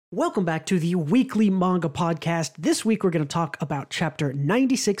Welcome back to the weekly manga podcast. This week we're going to talk about chapter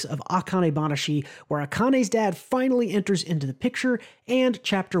 96 of Akane Banashi, where Akane's dad finally enters into the picture, and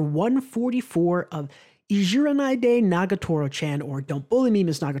chapter 144 of Ijiranaide Nagatoro-chan, or Don't Bully Me,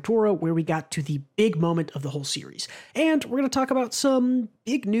 Miss Nagatoro, where we got to the big moment of the whole series. And we're going to talk about some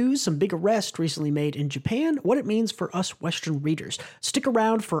big news, some big arrests recently made in Japan, what it means for us Western readers. Stick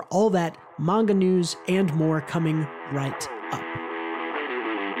around for all that manga news and more coming right up.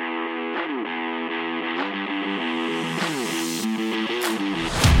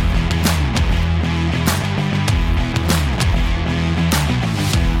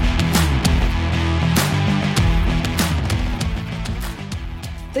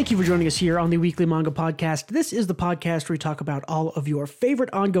 Thank you for joining us here on the Weekly Manga Podcast. This is the podcast where we talk about all of your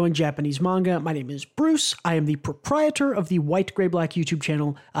favorite ongoing Japanese manga. My name is Bruce. I am the proprietor of the White Gray Black YouTube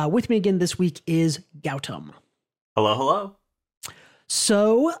channel. With me again this week is Gautam. Hello, hello.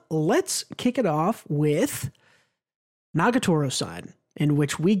 So let's kick it off with Nagatoro-san, in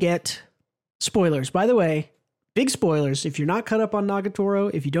which we get spoilers. By the way, big spoilers. If you're not caught up on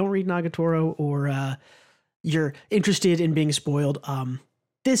Nagatoro, if you don't read Nagatoro, or you're interested in being spoiled,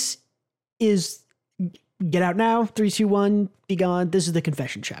 this is get out now, 3, 2, 1, be gone. This is the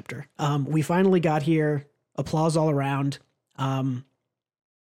confession chapter. We finally got here. Applause all around. And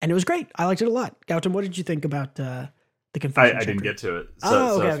it was great. I liked it a lot. Gautam, what did you think about the confession chapter? I didn't get to it.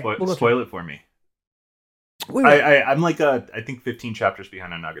 Okay. Spoil it for me. I'm like, I think 15 chapters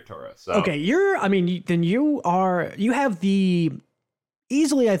behind on Nagatoro. So. Okay, you have the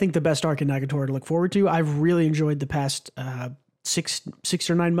easily, I think, the best arc in Nagatoro to look forward to. I've really enjoyed the past 6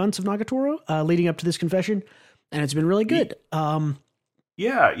 or 9 months of Nagatoro leading up to this confession, and it's been really good.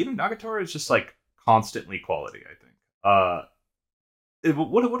 Yeah, Nagatoro is just like constantly quality, I think.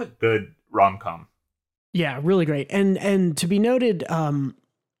 What a good rom-com. Yeah, really great. And to be noted, for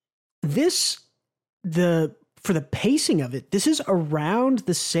the pacing of it, this is around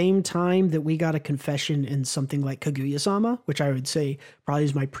the same time that we got a confession in something like Kaguya-sama, which I would say probably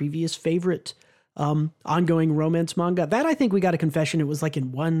is my previous favorite ongoing romance manga. That I think we got a confession. It was like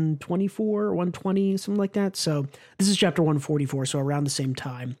in 124 or 120, something like that. So this is chapter 144. So around the same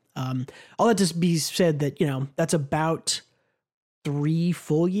time. All that to be said that, that's about 3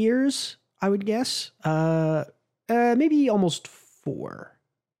 full years, I would guess. Maybe almost 4.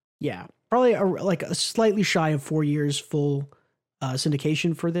 Yeah. Probably like a slightly shy of 4 years full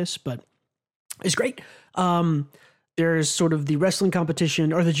syndication for this, but it's great. There's sort of the wrestling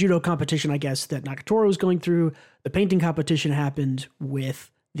competition, or the judo competition, I guess, that Nagatoro was going through. The painting competition happened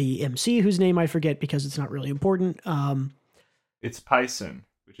with the MC, whose name I forget because it's not really important. It's Paisen,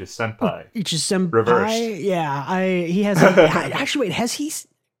 which is senpai. Which is senpai. Reversed. Yeah, he has... actually, wait,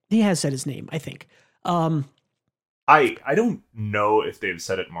 he has said his name, I think. I don't know if they've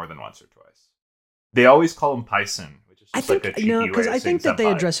said it more than once or twice. They always call him Paisen, which is just like a cheeky way of saying senpai. Because I think that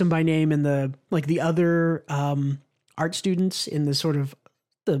they address him by name in the other art students in the sort of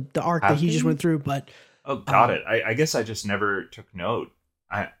the arc that he just went through, but got it. I guess I just never took note.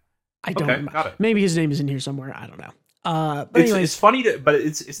 I don't remember. Got it. Maybe his name is in here somewhere. I don't know. But anyways, it's funny but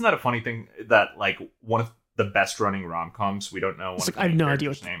it's not a funny thing that like one of the best running rom-coms, we don't know one of the I have no idea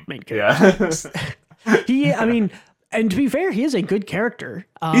what the main character is. And to be fair, he is a good character.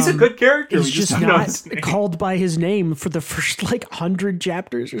 He's a good character. He's just not called by his name for the first 100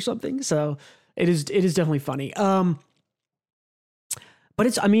 chapters or something. So it is definitely funny. But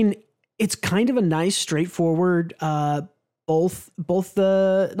it's kind of a nice, straightforward. Both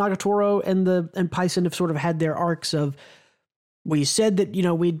the Nagatoro and Paisen have sort of had their arcs of. We said that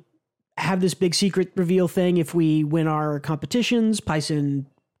we'd have this big secret reveal thing if we win our competitions. Paisen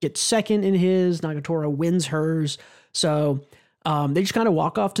gets second in his. Nagatoro wins hers. So they just kind of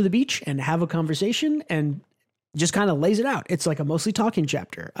walk off to the beach and have a conversation and just kind of lays it out. It's like a mostly talking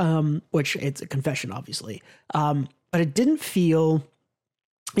chapter, which it's a confession, obviously. But it didn't feel,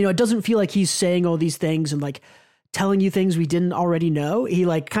 it doesn't feel like he's saying all these things and telling you things we didn't already know. He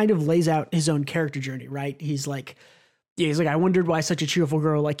kind of lays out his own character journey, right? He's like, I wondered why such a cheerful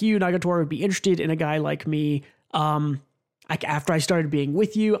girl like you, Nagatoro, would be interested in a guy like me. After I started being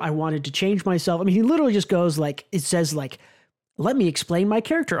with you, I wanted to change myself. He literally just goes it says let me explain my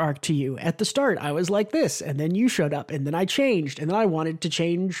character arc to you. At the start, I was like this, and then you showed up, and then I changed, and then I wanted to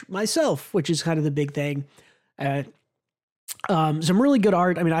change myself, which is kind of the big thing. Some really good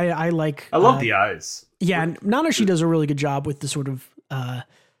art. I love the eyes. Yeah, and Nanashi does a really good job with the sort of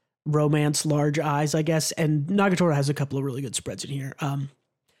romance large eyes, I guess, and Nagatoro has a couple of really good spreads in here.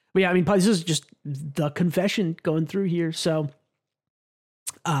 But yeah, this is just the confession going through here. So,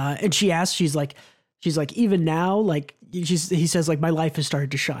 and she asks, she's like, she's like, even now, like he says like, my life has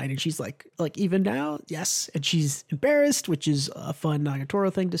started to shine. And she's like even now. Yes. And she's embarrassed, which is a fun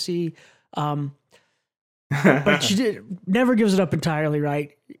Nagatoro thing to see. But she never gives it up entirely.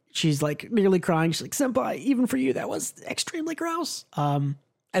 Right. She's like nearly crying. She's like, senpai, even for you, that was extremely gross. And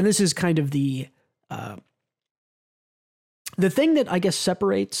this is kind of the thing that I guess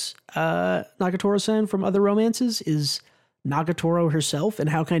separates Nagatoro-san from other romances is Nagatoro herself and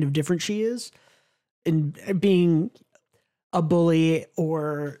how kind of different she is in being a bully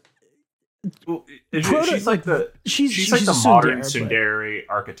or. Well, she's like the modern tsundere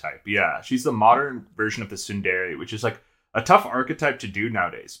archetype. Yeah, she's the modern version of the tsundere, which is like a tough archetype to do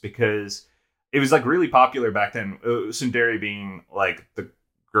nowadays because it was like really popular back then. Tsundere being like the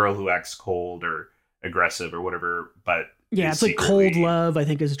girl who acts cold or aggressive or whatever, but yeah, it's like cold love, I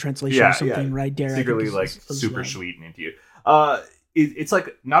think, is a translation or something, right? Dare secretly like super sweet and into you. It's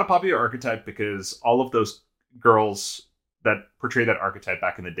like not a popular archetype because all of those girls that portray that archetype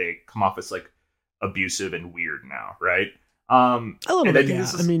back in the day come off as like abusive and weird now, right? A little bit,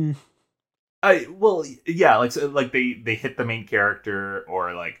 yeah. Like they hit the main character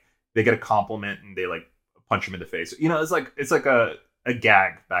or like they get a compliment and they like punch him in the face. You know, it's like a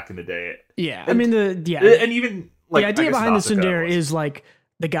gag back in the day. Yeah, and, and even like the idea behind the tsundere is like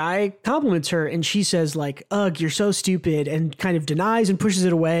the guy compliments her and she says like, ugh, you're so stupid, and kind of denies and pushes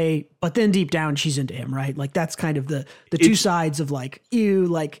it away. But then deep down she's into him, right? Like that's kind of the two sides of like, you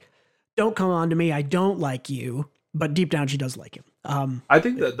like, don't come on to me, I don't like you. But deep down she does like him. I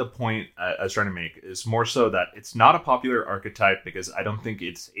think that the point I was trying to make is more so that it's not a popular archetype because I don't think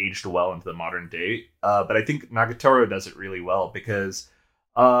it's aged well into the modern day. But I think Nagatoro does it really well because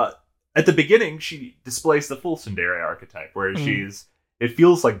at the beginning she displays the full tsundere archetype where it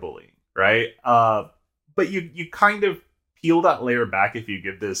feels like bullying, right? But you kind of peel that layer back if you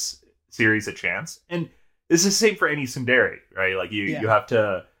give this series a chance. And it's the same for any tsundere, right? Like you have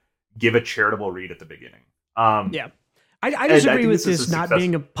to give a charitable read at the beginning. I disagree with this not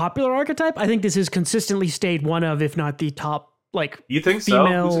being a popular archetype. I think this has consistently stayed one of, if not the top, like, you think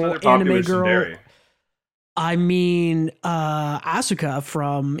female so? anime girl. Tsundere? I mean, Asuka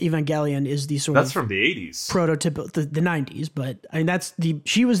from Evangelion is the sort of from the 80s prototypical, the 90s, but I mean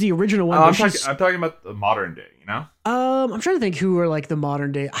she was the original one. I'm talking about the modern day, you know. I'm trying to think who are like the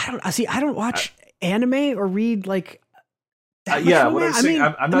modern day. I don't watch anime or read like. What I'm saying,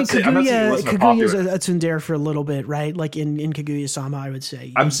 I'm not saying it wasn't Kaguya's a tsundere for a little bit, right? Like in Kaguya-sama, I would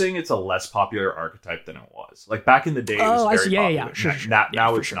say. I'm saying it's a less popular archetype than it was. Like back in the day, it was very popular. Sure.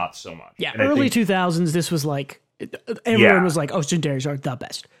 Now it's not so much. Yeah, and early 2000s, this was like everyone was like, "Oh, tsunderes are the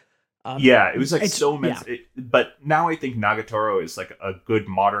best." It was like so immense. Yeah. But now I think Nagatoro is like a good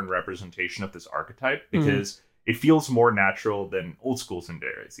modern representation of this archetype because it feels more natural than old school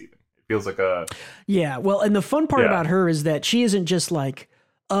tsunderes even. Feels like a well, and the fun part about her is that she isn't just like,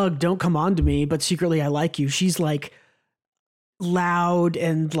 ugh, don't come on to me, but secretly I like you. She's like loud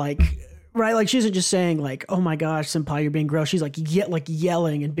and like, right, like she isn't just saying like, oh my gosh, senpai, you're being gross. She's like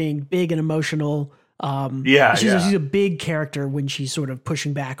yelling and being big and emotional. She's a big character when she's sort of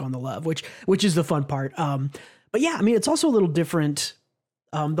pushing back on the love, which is the fun part. But yeah, I mean, it's also a little different,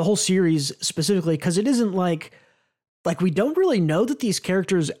 the whole series specifically, because it isn't like we don't really know that these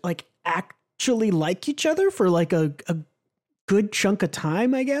characters like actually like each other for like a good chunk of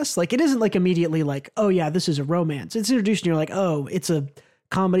time, I guess. Like it isn't like immediately like, oh yeah, this is a romance. It's introduced and you're like, oh, it's a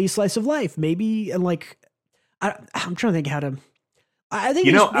comedy slice of life, maybe. And like, I'm trying to think how to, I think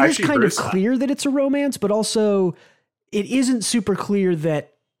it is kind of clear that it's a romance, but also it isn't super clear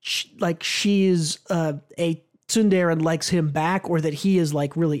that she's a tsundere and likes him back, or that he is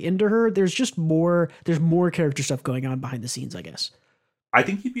like really into her. There's more character stuff going on behind the scenes, I guess. I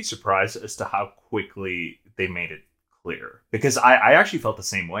think you'd be surprised as to how quickly they made it clear, because I actually felt the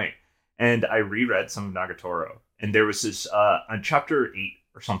same way. And I reread some of Nagatoro, and there was this on chapter 8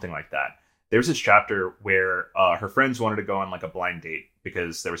 or something like that. There's this chapter where her friends wanted to go on like a blind date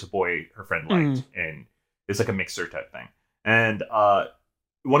because there was a boy her friend liked, and it's like a mixer type thing. And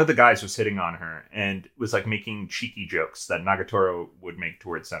one of the guys was hitting on her and was like making cheeky jokes that Nagatoro would make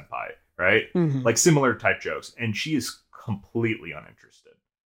towards senpai, right? Like similar type jokes, and she is completely uninterested.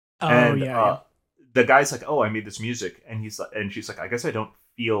 The guy's like, "Oh, I made this music," and she's like, "I guess I don't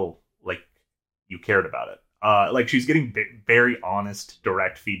feel like you cared about it." Like she's getting very honest,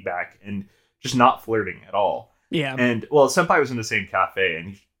 direct feedback, and just not flirting at all. Yeah. And well, senpai was in the same cafe,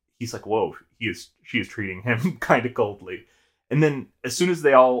 and he's like, "Whoa, she is treating him kind of coldly." And then as soon as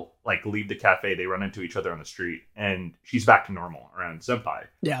they all like leave the cafe, they run into each other on the street, and she's back to normal around senpai.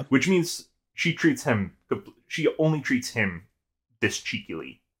 Yeah. Which means she only treats him this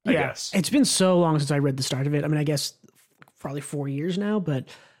cheekily I guess. It's been so long since I read the start of it. I mean, I guess probably 4 years now, but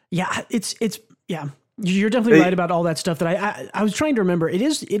yeah, it's yeah. You're definitely right about all that stuff that I was trying to remember. It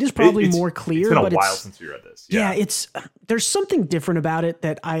is probably more clear. It's been a while since we read this. Yeah, there's something different about it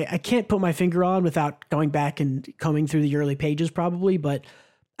that I can't put my finger on without going back and combing through the early pages probably. But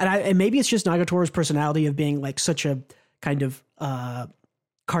and maybe it's just Nagatoro's personality of being like such a kind of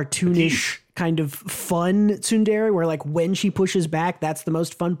cartoonish kind of fun tsundere, where like when she pushes back, that's the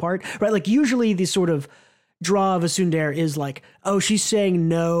most fun part, right? Like usually the sort of draw of a tsundere is like, oh, she's saying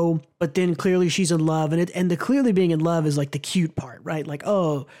no, but then clearly she's in love, and the clearly being in love is like the cute part, right? Like,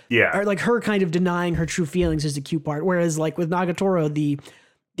 oh, yeah, or like her kind of denying her true feelings is the cute part. Whereas like with Nagatoro,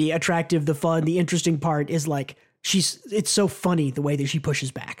 the attractive, the fun, the interesting part is like it's so funny the way that she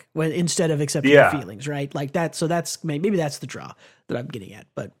pushes back when instead of accepting her feelings, right? Like that. So that's maybe that's the draw that I'm getting at.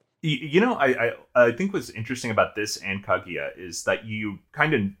 But I think what's interesting about this and Kaguya is that you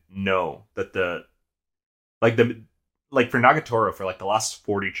kind of know that for Nagatoro, for like the last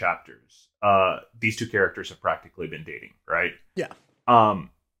 40 chapters, these two characters have practically been dating, right? Yeah.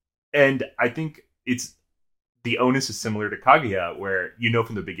 And I think the onus is similar to Kaguya, where you know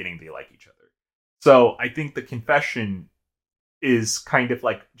from the beginning they like each other. So I think the confession is kind of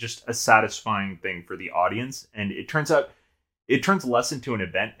like just a satisfying thing for the audience, and it turns less into an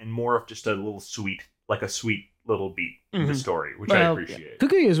event and more of just a sweet little beat in the story, which I appreciate. Yeah.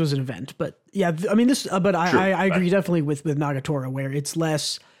 Kaguya's was an event, but yeah, I mean this, but I agree definitely with Nagatoro, where it's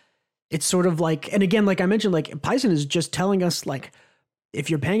less, it's sort of like, and again, like I mentioned, like Paisen is just telling us, like, if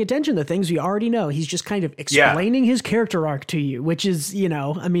you're paying attention to things we already know, he's just kind of explaining his character arc to you, which is,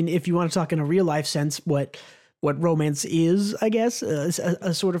 I mean, if you want to talk in a real life sense, what romance is, I guess,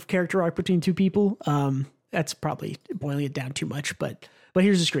 a sort of character arc between two people. That's probably boiling it down too much, but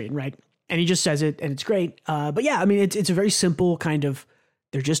here's the screen, right? And he just says it, and it's great. But yeah, I mean, it's a very simple kind of,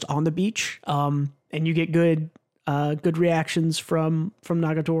 they're just on the beach, and you get good reactions from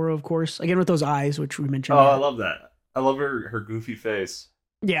Nagatoro, of course. Again, with those eyes, which we mentioned. Oh, I love that. I love her goofy face.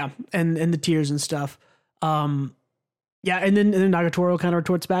 Yeah, and the tears and stuff. Yeah, and then Nagatoro kind of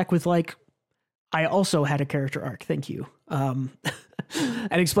retorts back with like, I also had a character arc, thank you. And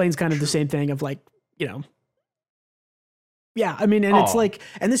explains kind of the same thing of like, yeah, I mean, and it's like,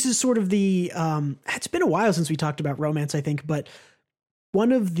 and this is sort of the, it's been a while since we talked about romance, I think, but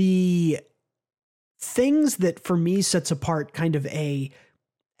one of the things that for me sets apart kind of a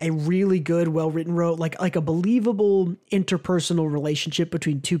really good, well-written like a believable interpersonal relationship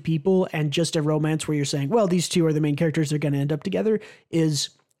between two people, and just a romance where you're saying, well, these two are the main characters, they're going to end up together, is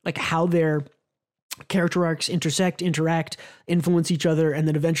like how their character arcs interact, influence each other, and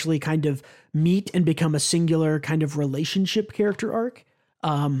then eventually kind of meet and become a singular kind of relationship character arc.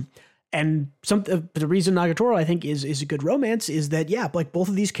 And the reason Nagatoro, I think, is a good romance is that, yeah, like both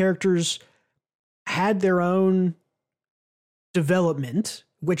of these characters had their own development,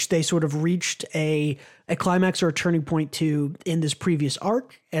 which they sort of reached a climax or a turning point to in this previous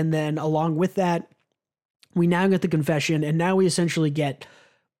arc. And then along with that, we now get the confession, and now we essentially get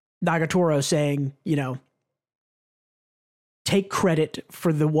Nagatoro saying, take credit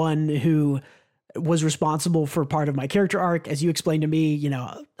for the one who was responsible for part of my character arc. As you explained to me,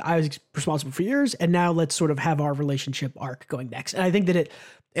 I was responsible for yours, and now let's sort of have our relationship arc going next. And I think that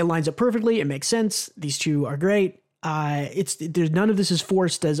it lines up perfectly. It makes sense. These two are great. There's none of this is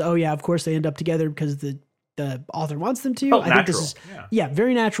forced as, oh yeah, of course they end up together because the author wants them to. I think this is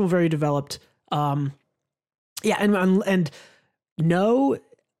very natural, very developed. And no,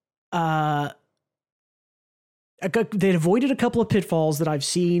 they'd avoided a couple of pitfalls that I've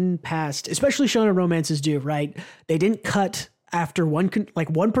seen past, especially shonen romances do, right? They didn't cut after one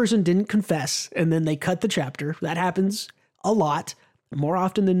person didn't confess and then they cut the chapter. That happens a lot, more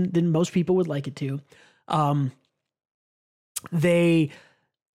often than most people would like it to.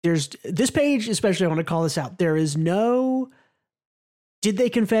 There's this page, especially, I want to call this out. There is no, did they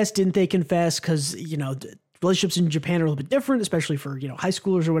confess? Didn't they confess? Cause relationships in Japan are a little bit different, especially for, high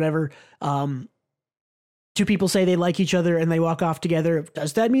schoolers or whatever. Two people say they like each other and they walk off together.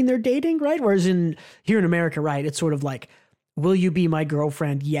 Does that mean they're dating? Right. Whereas here in America, right, it's sort of like, will you be my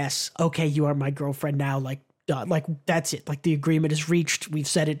girlfriend? Yes. Okay. You are my girlfriend now. Like that's it. Like the agreement is reached. We've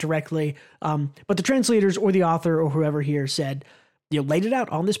said it directly. But the translators or the author or whoever here said, laid it out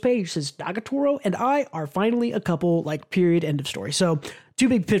on this page, says Nagatoro and I are finally a couple, like period, end of story. So two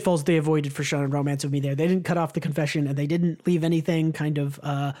big pitfalls they avoided for shonen romance of me there. They didn't cut off the confession and they didn't leave anything kind of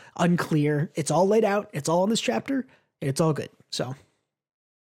unclear. It's all laid out. It's all in this chapter. And it's all good. So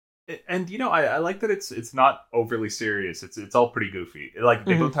And I like that it's not overly serious. It's all pretty goofy. Like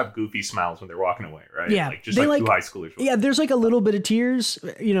they both have goofy smiles when they're walking away, right? Yeah, like just like two high schoolers. Yeah, there's like a little bit of tears,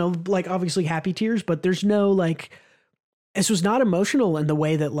 like obviously happy tears, but there's no like this was not emotional in the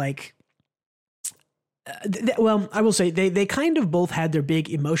way that like. Well, I will say they kind of both had their big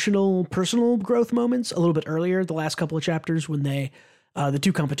emotional personal growth moments a little bit earlier, the last couple of chapters when the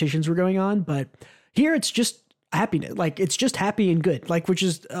two competitions were going on, but here it's just happiness, like it's just happy and good, like which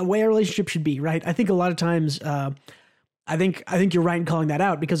is a way a relationship should be, right? I think a lot of times I think you're right in calling that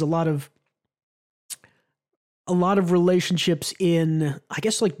out, because a lot of relationships in, I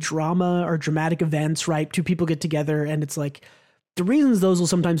guess, like drama or dramatic events, right? Two people get together and it's like the reasons those will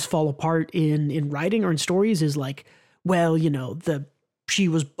sometimes fall apart in writing or in stories is like, well, she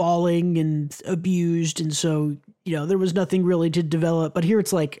was bawling and abused, and so there was nothing really to develop. But here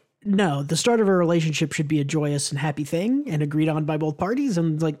it's like, no, the start of a relationship should be a joyous and happy thing and agreed on by both parties.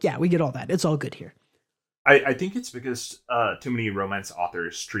 And like, yeah, we get all that. It's all good here. I think it's because too many romance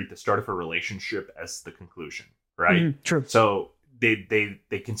authors treat the start of a relationship as the conclusion, right? Mm-hmm, true. So they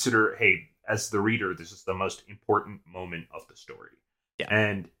consider, hey, as the reader, this is the most important moment of the story. Yeah.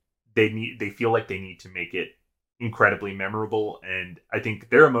 And they feel like they need to make it incredibly memorable. And I think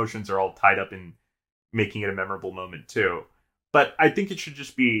their emotions are all tied up in making it a memorable moment too. But I think it should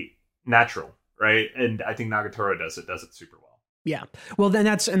just be natural, right? And I think Nagatoro does it super well. Yeah. Well, then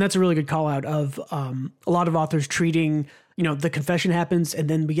that's a really good call out of a lot of authors treating, the confession happens and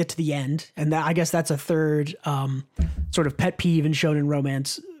then we get to the end. And I guess that's a third sort of pet peeve in shonen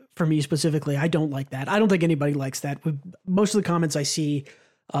romance for me specifically. I don't like that. I don't think anybody likes that. Most of the comments I see,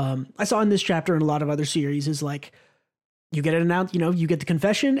 I saw in this chapter and a lot of other series is like, you get it announced, you get the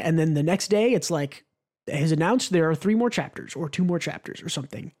confession and then the next day it's like, has announced there are 3 more chapters or 2 more chapters or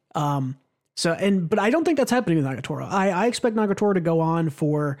something. But I don't think that's happening with Nagatoro. I expect Nagatoro to go on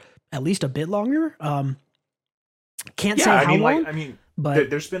for at least a bit longer. Can't say how long. But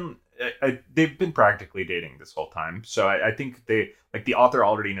there's been they've been practically dating this whole time, so I think the author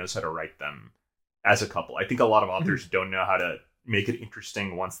already knows how to write them as a couple. I think a lot of authors don't know how to make it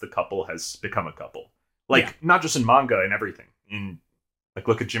interesting once the couple has become a couple. Not just in manga and everything. Like,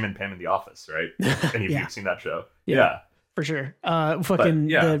 look at Jim and Pam in The Office, right? Any of you have seen that show? Yeah. For sure.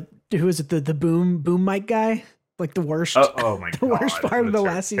 Who is it? The boom mic guy? Like the worst. Oh my god. The worst part of the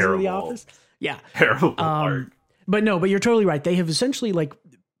last season of The Office. Yeah. Terrible arc. But you're totally right. They have essentially like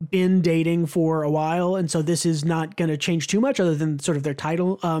been dating for a while, and so this is not going to change too much other than sort of their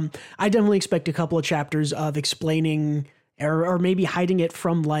title. I definitely expect a couple of chapters of explaining or maybe hiding it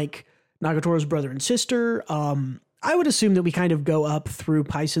from like Nagatoro's brother and sister. I would assume that we kind of go up through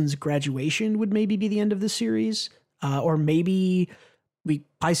Paison's graduation would maybe be the end of the series. Or maybe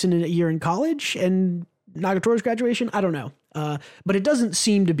Paison in a year in college and Nagatoro's graduation. I don't know. But it doesn't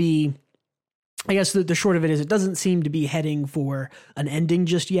seem to be, I guess the short of it is it doesn't seem to be heading for an ending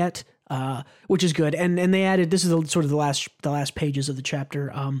just yet, which is good. And they added, this is sort of the last pages of the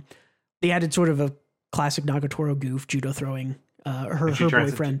chapter. They added sort of a classic Nagatoro goof, judo throwing, her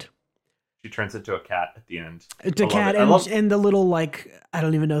boyfriend. She turns into a cat at the end. The cat and the little, like, I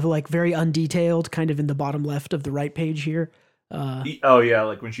don't even know, the like very undetailed kind of in the bottom left of the right page here.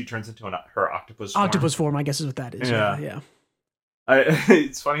 Like when she turns into her octopus form. Octopus form, I guess is what that is. Yeah.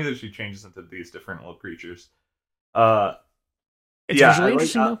 It's funny that she changes into these different little creatures. It's visually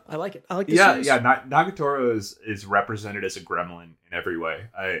interesting though. I like it. I like this series. Nagatoro is represented as a gremlin in every way.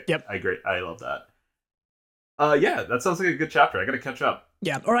 I agree. I love that. That sounds like a good chapter. I got to catch up.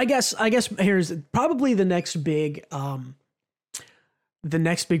 Yeah, or I guess here's probably the next big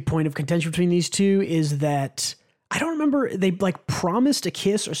point of contention between these two is that I don't remember, they like promised a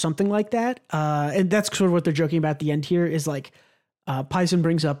kiss or something like that. And that's sort of what they're joking about at the end here is like Paison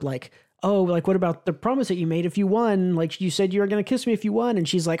brings up like, oh, like what about the promise that you made if you won? Like you said you were going to kiss me if you won. And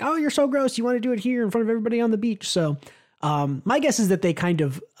she's like, oh, you're so gross. You want to do it here in front of everybody on the beach. So my guess is that they kind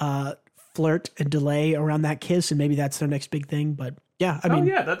of flirt and delay around that kiss and maybe that's their next big thing. But yeah, I mean,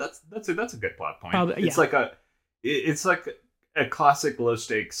 that's a good plot point. It's like a classic low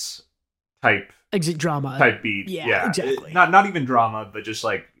stakes type exit drama type beat. Yeah, exactly. Not even drama, but just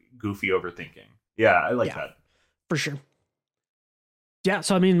like goofy overthinking. Yeah, I like that for sure. Yeah,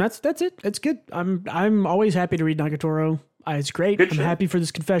 so I mean that's it. It's good. I'm always happy to read Nagatoro. It's great. I'm happy for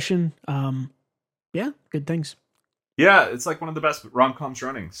this confession. Good things. Yeah, it's like one of the best rom-coms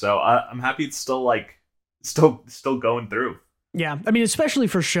running. So I'm happy it's still going through. Yeah, I mean, especially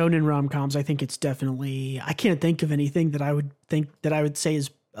for shonen rom-coms, I think it's definitely. I can't think of anything that I would say is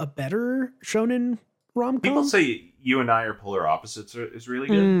a better shonen rom-com. People say You and I Are Polar Opposites is really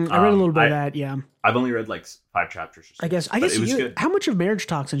good. I read a little bit of that. Yeah, I've only read like 5 chapters or something. I guess it was good. How much of Marriage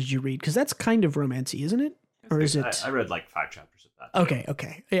Toxin did you read? Because that's kind of romancy, isn't it? Or is it? I read like 5 chapters of that.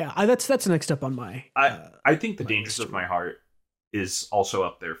 Okay. Yeah, that's next up on my. I think The Dangers of My Heart is also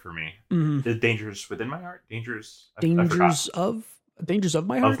up there for me. Mm-hmm. The Dangers Within My Heart, Dangers of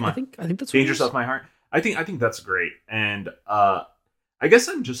My Heart. I think that's Dangers of My Heart. I think that's great, and I guess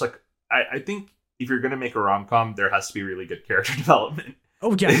I'm just like I think if you're gonna make a rom-com, there has to be really good character development.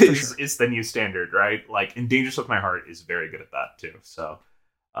 Oh yeah, for sure. It's the new standard, right? Like, and Dangers of My Heart is very good at that too. So,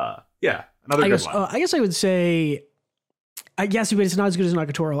 yeah, another good one. I guess I would say, yes, but it's not as good as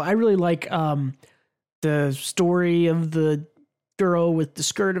Nagatoro. I really like the story of the girl with the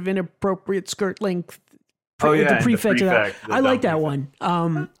skirt of inappropriate skirt length. The prefect of that. I like that one.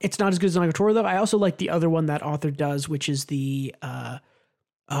 It's not as good as Nagatoro though. I also like the other one that author does, which is the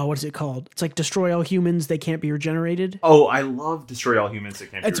what is it called? It's like Destroy All Humans, They Can't Be Regenerated. Oh, I love Destroy All Humans, They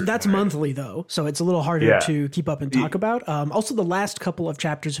Can't Be Regenerated. That's monthly though, so it's a little harder to keep up and talk about. Also, the last couple of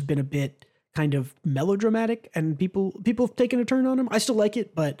chapters have been a bit kind of melodramatic, and people have taken a turn on them. I still like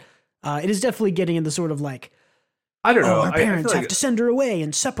it, but it is definitely getting in the sort of like, I don't know. Our parents have to send her away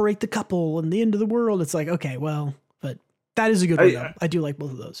and separate the couple and the end of the world. It's like, okay, well, but that is a good one though. I do like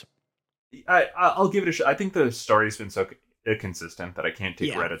both of those. I'll give it a shot. I think the story's been so consistent that I can't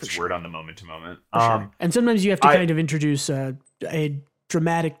take Reddit's word on the moment to moment. Sure. And sometimes you have to kind of introduce a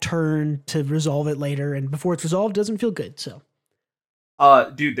dramatic turn to resolve it later, and before it's resolved, it doesn't feel good. So,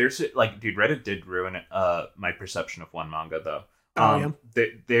 dude, Reddit did ruin my perception of one manga though.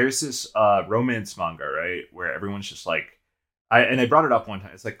 There's this romance manga, right, where everyone's just like, I brought it up one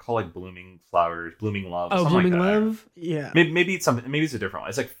time. It's like called like Blooming Flowers, Blooming Love. Oh, Blooming like Love. Yeah. Maybe it's something. Maybe it's a different one.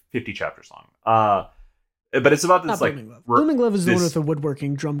 It's like 50 chapters long. But it's about this like Blooming Love. Blooming Love is the one with the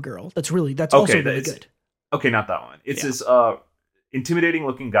woodworking drum girl. That's also really good. Okay, not that one. It's this intimidating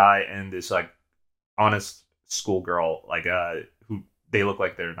looking guy and this like honest schoolgirl, like who they look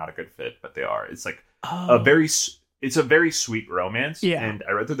like they're not a good fit, but they are. It's like it's a very sweet romance. Yeah. And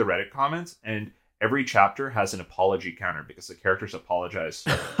I read through the Reddit comments, and every chapter has an apology counter because the characters apologize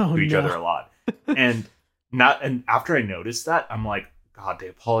to each other a lot. And after I noticed that, I'm like, God, they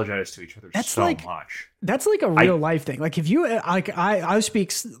apologize to each other much. That's like a real life thing. Like if you I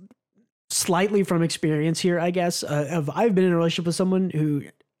speak slightly from experience here, I guess. I've been in a relationship with someone who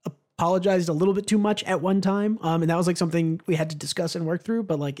apologized a little bit too much at one time, and that was like something we had to discuss and work through.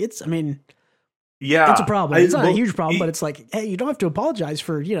 But like, it's a problem. It's not a huge problem, but it's like, hey, you don't have to apologize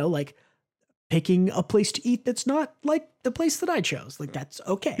for like picking a place to eat that's not like the place that I chose. Like that's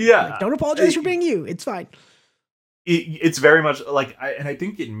okay. Yeah, like, don't apologize for being you. It's fine. It's very much like, I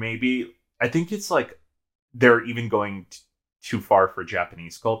think it's like they're even going too far for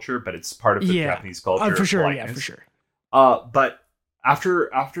Japanese culture, but it's part of the Japanese culture. For sure. Yeah, for sure. But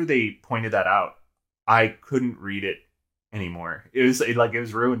after they pointed that out, I couldn't read it anymore. It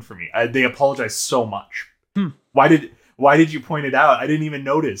was ruined for me. They apologized so much. Why did you point it out? I didn't even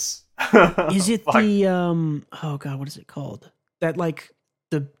notice. Is it the oh god, what is it called? That like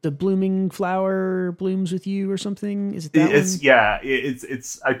the blooming flower blooms with you or something? Is it that one?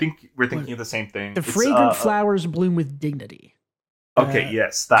 It's I think we're thinking of the same thing. The fragrant flowers bloom with dignity. Okay,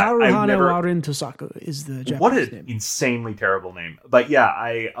 yes, that Karuhana Warin Tosaku is the Japanese what an name. Insanely terrible name. But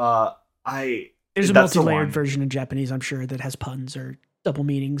yeah, there's a multi-layered version in Japanese, I'm sure, that has puns or double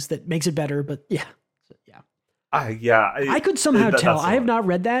meanings that makes it better. But yeah, I could somehow tell. I have not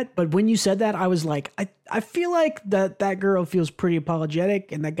read that, but when you said that, I was like, I feel like that girl feels pretty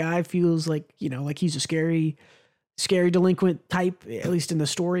apologetic, and that guy feels like like he's a scary delinquent type, at least in the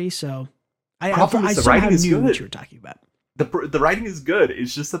story. So I somehow knew what you were talking about. The writing is good.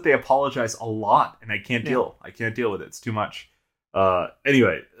 It's just that they apologize a lot, and I can't deal. I can't deal with it. It's too much.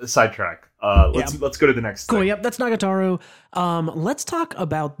 Anyway, sidetrack. Let's go to the next thing. Cool. Yep, that's Nagatoro. Let's talk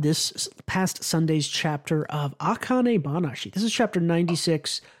about this past Sunday's chapter of Akane Banashi. This is chapter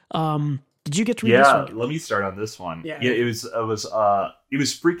 96. Did you get to read this one? Yeah, let me start on this one. Yeah, it was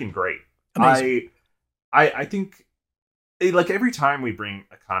freaking great. Amazing. I think like every time we bring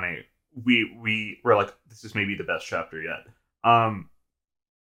Akane, we're like, this is maybe the best chapter yet.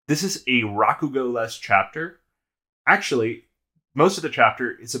 This is a Rakugo-less chapter. Actually, most of the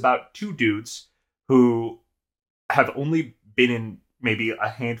chapter is about two dudes who have only been in maybe a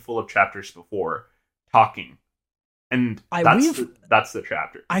handful of chapters before talking. And that's the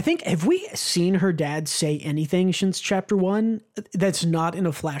chapter. I think, have we seen her dad say anything since chapter 1 that's not in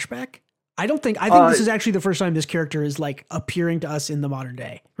a flashback? I think this is actually the first time this character is like appearing to us in the modern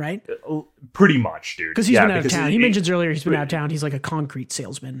day, right? Pretty much, dude. Because he's been out of town. He mentions earlier he's been out of town. He's like a concrete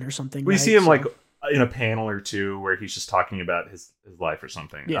salesman or something. We see him like in a panel or two where he's just talking about his life or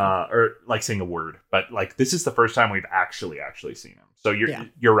something, Yeah. or like saying a word. But like this is the first time we've actually seen him. So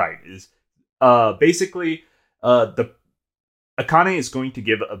you're right. Is basically the Akane is going to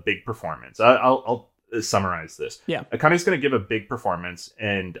give a big performance. I'll summarize this. Yeah. Akane is going to give a big performance,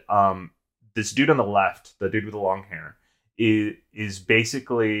 and this dude on the left, the dude with the long hair, is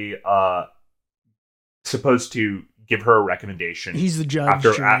basically supposed to give her a recommendation. He's the judge.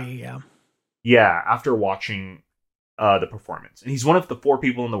 After watching the performance, and he's one of the 4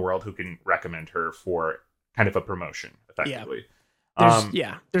 people in the world who can recommend her for kind of a promotion, effectively.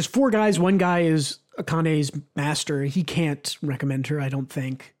 There's 4 guys. One guy is Akane's master. He can't recommend her, I don't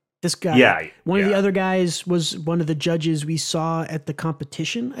think. This guy, one of the other guys was one of the judges we saw at the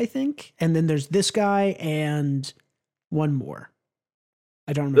competition, I think. And then there's this guy and one more.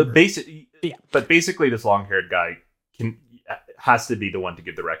 I don't remember. But basically, this long-haired guy has to be the one to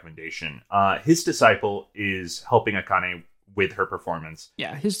give the recommendation. His disciple is helping Akane with her performance.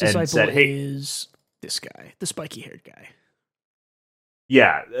 Yeah, his disciple is this guy, the spiky-haired guy.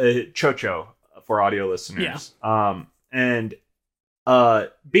 Yeah, Chocho for audio listeners. Yeah. And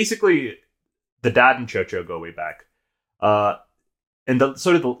basically, the dad and Chocho go way back. And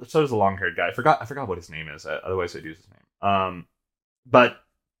so does the long-haired guy. I forgot what his name is. Otherwise, I'd use his name. But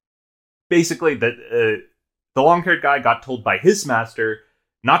basically, the long-haired guy got told by his master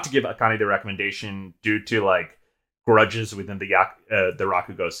not to give Akane the recommendation due to like grudges within the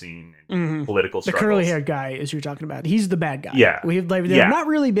Rakugo scene and political struggles. The curly-haired guy is who you're talking about. He's the bad guy. Yeah. There's not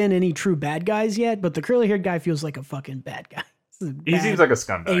really been any true bad guys yet, but the curly-haired guy feels like a fucking bad guy. He seems like a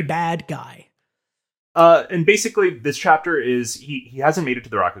scumbag. A bad guy. And basically, this chapter is he hasn't made it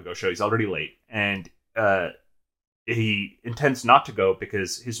to the Rakugo show. He's already late, and he intends not to go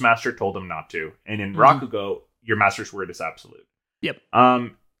because his master told him not to. And in Rakugo, your master's word is absolute. Yep.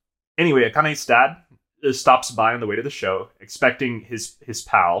 Anyway, Akane's dad stops by on the way to the show, expecting his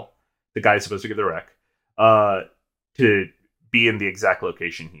pal, the guy who's supposed to give the rec, to be in the exact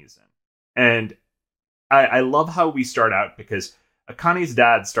location he's in. And I love how we start out because Akane's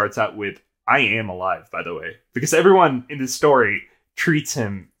dad starts out with, "I am alive," by the way, because everyone in this story treats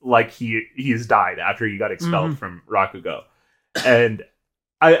him like he has died after he got expelled from Rakugo. And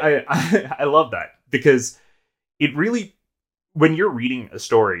I love that because it really, when you're reading a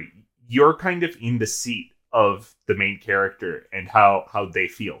story, you're kind of in the seat of the main character and how they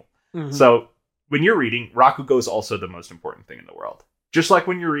feel. So when you're reading, Rakugo is also the most important thing in the world. Just like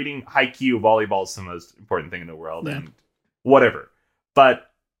when you're reading Haikyuu, volleyball is the most important thing in the world and whatever. But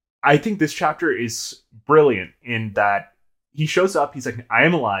I think this chapter is brilliant in that he shows up, he's like, "I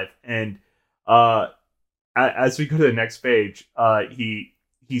am alive." And as we go to the next page, he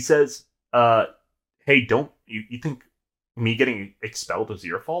says, "Hey, you think me getting expelled was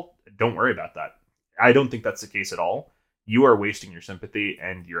your fault? Don't worry about that. I don't think that's the case at all. You are wasting your sympathy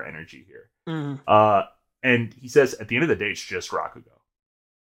and your energy here." And he says, at the end of the day, it's just Rakugo.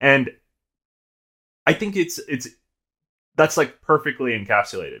 And I think that's like perfectly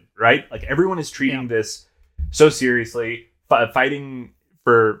encapsulated, right? Like everyone is treating this so seriously, fighting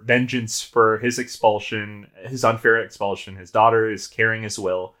for vengeance for his expulsion, his unfair expulsion. His daughter is carrying his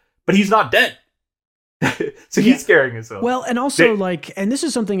will, but he's not dead. So he's carrying his will. Well, and also and this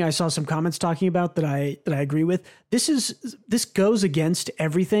is something I saw some comments talking about that I agree with. This goes against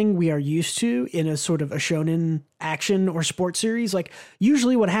everything we are used to in a sort of a shonen action or sports series. Like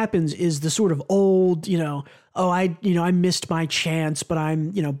usually what happens is the sort of old, I missed my chance, but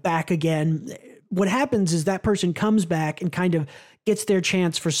I'm, back again. What happens is that person comes back and kind of gets their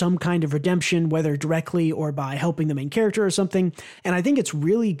chance for some kind of redemption, whether directly or by helping the main character or something. And I think it's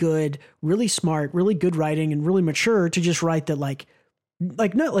really good, really smart, really good writing and really mature to just write that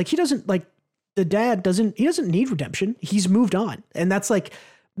he doesn't the dad doesn't need redemption. He's moved on. And that's like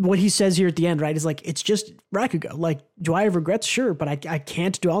what he says here at the end, right? Is like, it's just Rakugo. Like, do I have regrets? Sure. But I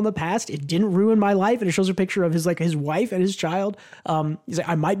can't dwell on the past. It didn't ruin my life. And it shows a picture of his wife and his child. He's like,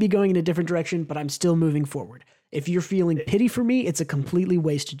 I might be going in a different direction, but I'm still moving forward. If you're feeling pity for me, it's a completely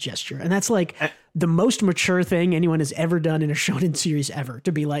wasted gesture. And that's like the most mature thing anyone has ever done in a shonen series ever,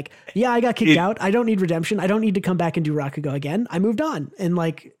 to be like, yeah, I got kicked out. I don't need redemption. I don't need to come back and do Rakugo again. I moved on. And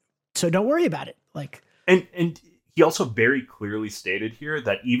so don't worry about it. And he also very clearly stated here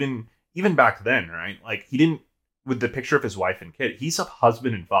that even back then, right? Like he didn't, with the picture of his wife and kid, he's a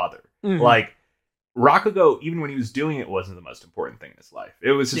husband and father. Like Rakugo, even when he was doing it, wasn't the most important thing in his life.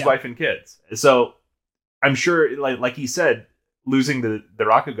 It was his wife and kids. So I'm sure, like he said, losing the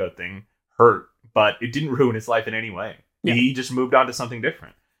Rakugo thing hurt, but it didn't ruin his life in any way. Yeah. He just moved on to something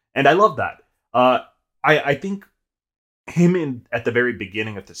different. And I love that. I think him in at the very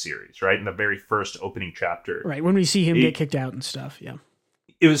beginning of the series, right? In the very first opening chapter. Right. When we see him get kicked out and stuff. Yeah.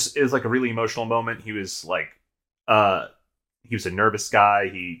 It was like a really emotional moment. He was like, he was a nervous guy.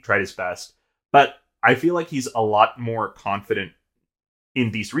 He tried his best, but I feel like he's a lot more confident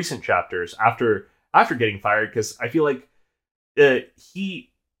in these recent chapters after getting fired, because I feel like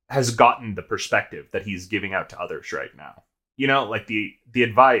he has gotten the perspective that he's giving out to others right now. You know, like the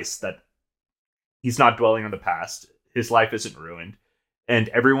advice that he's not dwelling on the past, his life isn't ruined, and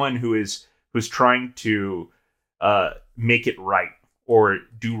everyone who's trying to make it right or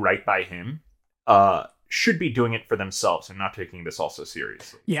do right by him should be doing it for themselves and not taking this also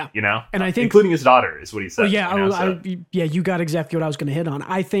seriously. Yeah. You know? And I think, including his daughter is what he said. Well, yeah, you know, you got exactly what I was going to hit on.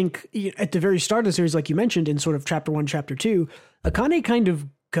 I think at the very start of the series, like you mentioned in sort of chapter 1, chapter 2, Akane kind of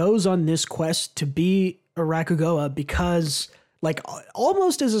goes on this quest to be a Rakugoa because, like,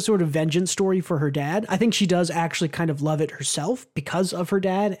 almost as a sort of vengeance story for her dad. I think she does actually kind of love it herself because of her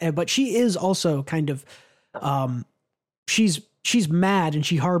dad, but she is also kind of, she's mad, and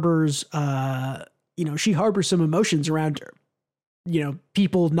she harbors, she harbors some emotions around her.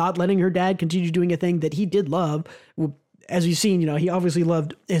 People not letting her dad continue doing a thing that he did love. As you've seen, he obviously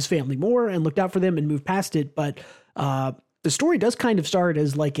loved his family more and looked out for them and moved past it. But the story does kind of start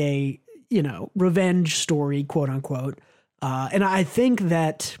as like a, revenge story, quote unquote. And I think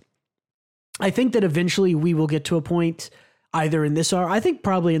that eventually we will get to a point either in this arc, I think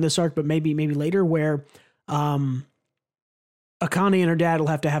probably in this arc, but maybe later, where Akane and her dad will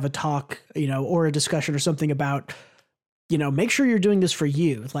have to have a talk, or a discussion or something about, make sure you're doing this for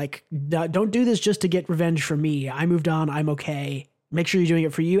you. Like, don't do this just to get revenge for me. I moved on. I'm okay. Make sure you're doing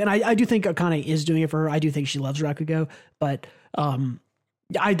it for you. And I do think Akane is doing it for her. I do think she loves Rakugo, but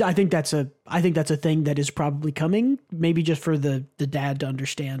I think that's a thing that is probably coming. Maybe just for the dad to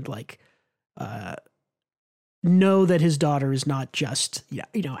understand, like, know that his daughter is not just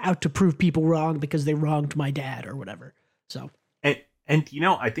out to prove people wrong because they wronged my dad or whatever. So. And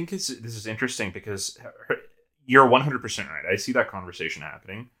I think this is interesting because you're 100% right. I see that conversation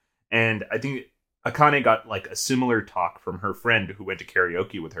happening. And I think Akane got like a similar talk from her friend who went to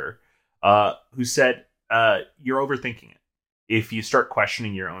karaoke with her, who said, you're overthinking it. If you start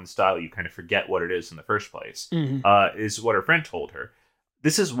questioning your own style, you kind of forget what it is in the first place, is what her friend told her.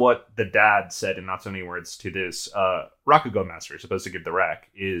 This is what the dad said in not so many words to this Rakugo master supposed to give the rec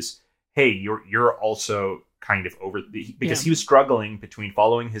is, hey, you're also kind of over because he was struggling between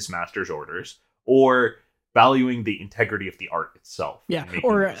following his master's orders or valuing the integrity of the art itself. Yeah.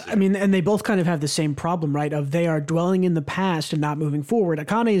 Or, I mean, and they both kind of have the same problem, right? Of they are dwelling in the past and not moving forward.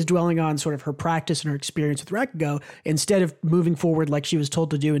 Akane is dwelling on sort of her practice and her experience with Rakugo instead of moving forward like she was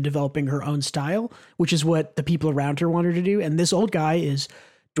told to do and developing her own style, which is what the people around her want her to do. And this old guy is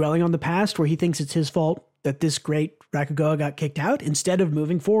dwelling on the past where he thinks it's his fault that this great Rakugo got kicked out instead of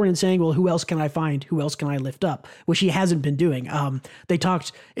moving forward and saying, well, who else can I find? Who else can I lift up? Which he hasn't been doing. They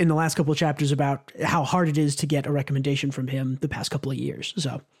talked in the last couple of chapters about how hard it is to get a recommendation from him the past couple of years.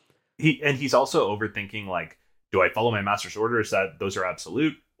 So he's also overthinking, like, do I follow my master's orders that those are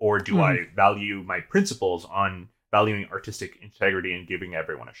absolute, or do I value my principles on valuing artistic integrity and giving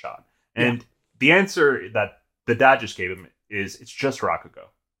everyone a shot? And the answer that the dad just gave him is it's just Rakugo.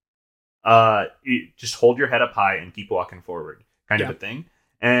 Just hold your head up high and keep walking forward, kind of a thing.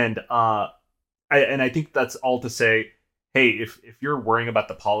 And I think that's all to say, hey, if you're worrying about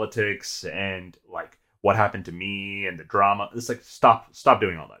the politics and like what happened to me and the drama, it's like stop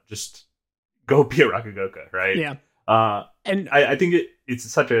doing all that. Just go be a Rakugoka, right? Yeah. And I think it's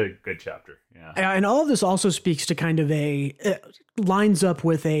such a good chapter. Yeah. And all of this also speaks to kind of lines up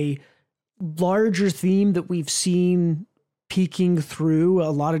with a larger theme that we've seen peeking through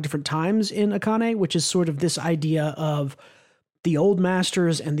a lot of different times in Akane, which is sort of this idea of the old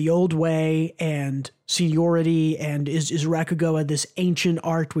masters and the old way and seniority, and is Rakugo this ancient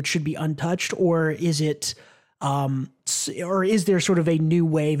art which should be untouched, or is it or is there sort of a new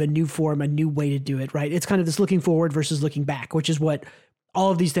wave, a new form, a new way to do it, right? It's kind of this looking forward versus looking back, which is what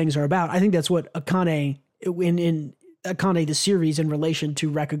all of these things are about. I think that's what Akane in Akane the series in relation to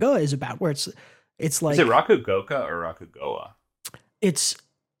Rakugo is about, where it's like, is it Rakugoka or Rakugoa? Is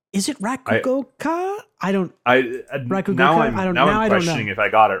it Rakugoka? Rakugoka. Now I'm questioning if I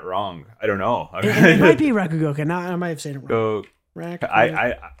got it wrong. I don't know. It might be Rakugoka. Now I might have said it wrong.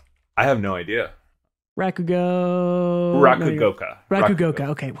 I have no idea. Rakugoka.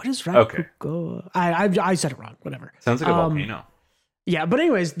 Okay, what is Rakugo? Okay. I said it wrong. Whatever. Sounds like a volcano. Yeah, but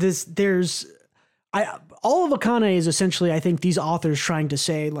anyways, all of Akane is essentially, I think, these authors trying to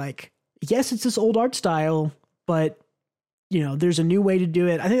say, like, yes, it's this old art style, but there's a new way to do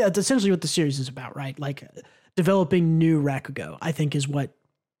it. I think that's essentially what the series is about, right? Like, developing new Rakugo, I think is what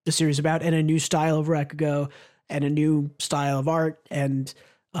the series is about, and a new style of Rakugo and a new style of art. And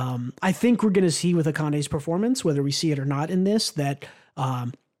I think we're going to see with Akane's performance, whether we see it or not in this, that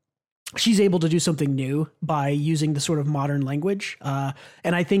she's able to do something new by using the sort of modern language.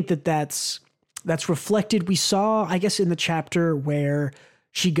 And I think that that's reflected. We saw, I guess, in the chapter where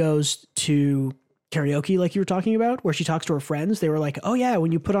she goes to karaoke, like you were talking about, where she talks to her friends. They were like, oh yeah,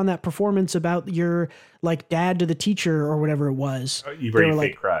 when you put on that performance about your like dad to the teacher or whatever it was. You fake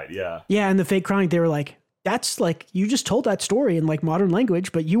like, cried. Yeah. Yeah. And the fake crying, they were like, that's like, you just told that story in like modern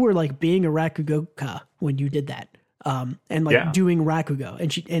language, but you were like being a Rakugoka when you did that. And like doing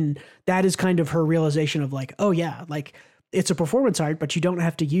Rakugo. And that is kind of her realization of like, oh yeah, like it's a performance art, but you don't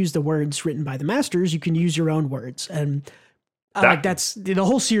have to use the words written by the masters. You can use your own words. And like that's the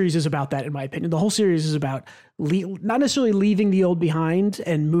whole series is about that, in my opinion. The whole series is about not necessarily leaving the old behind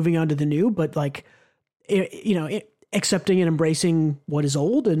and moving on to the new, but like, accepting and embracing what is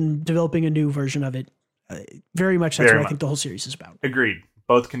old and developing a new version of it. Very much that's what I think the whole series is about. Agreed.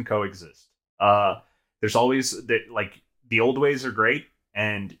 Both can coexist. There's always like the old ways are great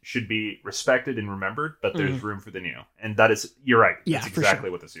and should be respected and remembered, but there's room for the new. And that is, you're right. Yeah, that's exactly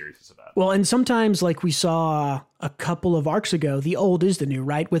what the series is about. Well, and sometimes like we saw a couple of arcs ago, the old is the new,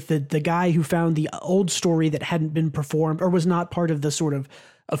 right? With the guy who found the old story that hadn't been performed or was not part of the sort of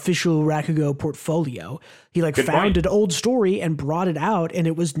official Rakugo portfolio. He like found an old story and brought it out, and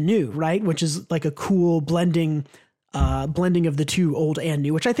it was new, right? Which is like a cool blending of the two, old and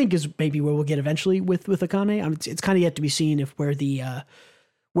new, which I think is maybe where we'll get eventually with Akane. It's kind of yet to be seen if where the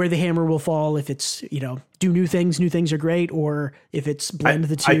hammer will fall, if it's, do new things are great, or if it's blend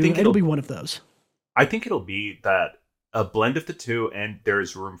the two. I think it'll be one of those. I think it'll be that a blend of the two, and there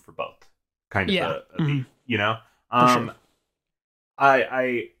is room for both. Kind of Sure.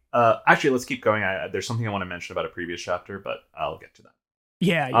 I actually, let's keep going. There's something I want to mention about a previous chapter, but I'll get to that.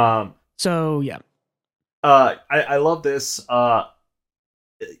 Yeah. So yeah. I love this. I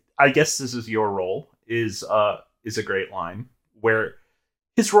guess this is your role is a great line where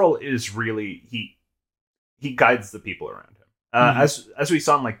his role is really he guides the people around him. As we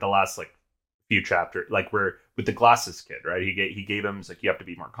saw in like the last like few chapters, like where with the glasses kid, right? He gave him like, you have to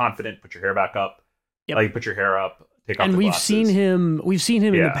be more confident, put your hair back up, like put your hair up. And we've seen him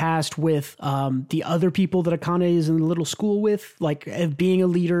in the past with the other people that Akane is in the little school with, like being a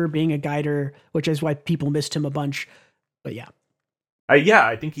leader, being a guider, which is why people missed him a bunch. But yeah.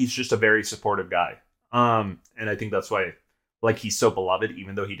 I think he's just a very supportive guy. And I think that's why like he's so beloved,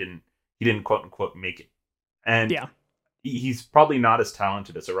 even though he didn't quote unquote make it. And he's probably not as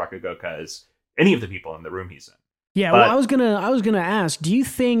talented as a Rakugoka as any of the people in the room he's in. Yeah, well, I was gonna ask, do you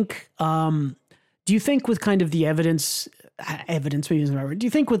think with kind of the evidence maybe isn't the right word, do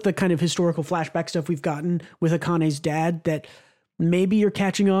you think with the kind of historical flashback stuff we've gotten with Akane's dad that maybe you're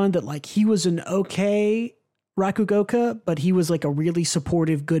catching on that like he was an okay Rakugoka, but he was like a really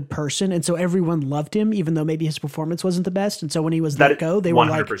supportive, good person, and so everyone loved him, even though maybe his performance wasn't the best, and so when he was let go, they were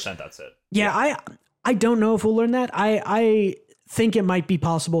like 100%. That's it. Yeah, I don't know if we'll learn that. I think it might be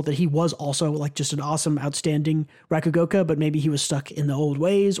possible that he was also like just an awesome, outstanding Rakugoka, but maybe he was stuck in the old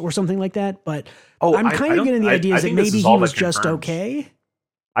ways or something like that. But I'm kind of getting the idea that maybe he was just okay.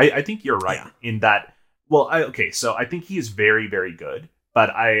 I think you're right in that. Well, so I think he is very, very good, but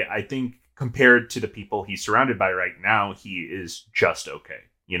I think compared to the people he's surrounded by right now, he is just okay.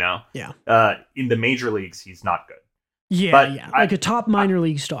 Yeah. In the major leagues, he's not good. Yeah, like a top minor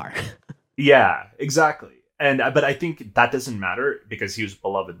league star. Yeah, exactly. But I think that doesn't matter because he was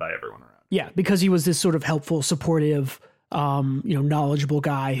beloved by everyone around. Yeah, because he was this sort of helpful, supportive, knowledgeable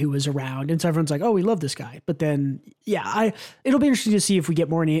guy who was around, and so everyone's like, "Oh, we love this guy." But then, it'll be interesting to see if we get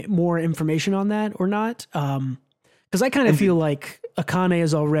more information on that or not. Because I kind of feel like Akane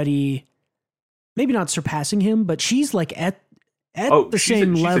is already maybe not surpassing him, but she's like at the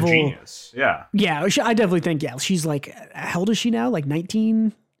same level. She's a genius. Yeah, I definitely think she's like, how old is she now? Like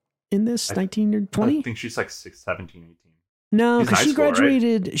 19. In this, 19 or 20? I think she's like 17, 18. No, because she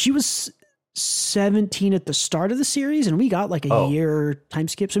graduated. Right? She was 17 at the start of the series, and we got like a year time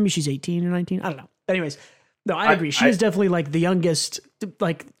skip. So maybe she's 18 or 19. I don't know. But anyways, no, I agree. She's definitely like the youngest.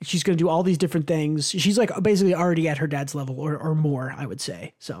 Like she's going to do all these different things. She's like basically already at her dad's level or more, I would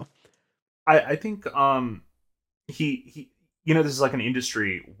say. So I think he this is like an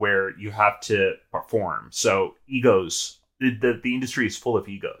industry where you have to perform. So egos. The industry is full of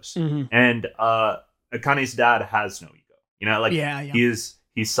egos, and Akane's dad has no ego. He's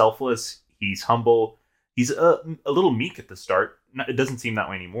selfless, he's humble, he's a little meek at the start. It doesn't seem that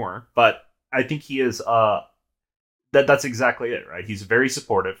way anymore, but I think he is. That's exactly it, right? He's very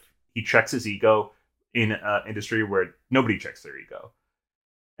supportive. He checks his ego in an industry where nobody checks their ego.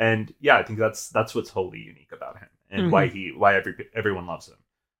 And yeah, I think that's what's wholly unique about him, and why everyone loves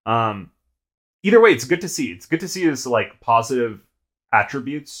him. Either way, it's good to see. It's good to see his like positive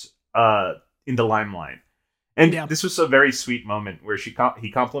attributes in the limelight. And this was a very sweet moment where he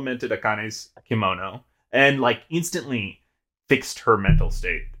complimented Akane's kimono and like instantly fixed her mental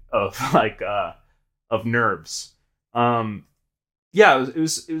state of like of nerves. Yeah, it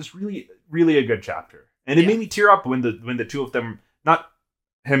was really, really a good chapter, and it made me tear up when the two of them, not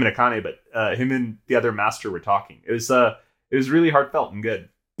him and Akane, but him and the other master were talking. It was really heartfelt and good.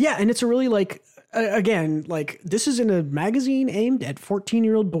 Yeah, and it's a really like again, like this is in a magazine aimed at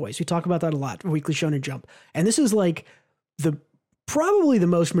 14-year-old boys. We talk about that a lot, Weekly Shonen Jump, and this is like probably the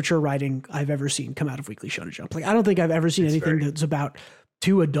most mature writing I've ever seen come out of Weekly Shonen Jump. Like I don't think I've ever seen anything that's about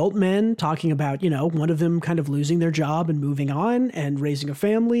two adult men talking about, one of them kind of losing their job and moving on and raising a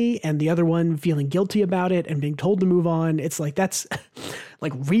family, and the other one feeling guilty about it and being told to move on. It's like, that's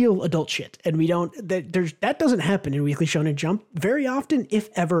like real adult shit. And that doesn't happen in Weekly Shonen Jump very often, if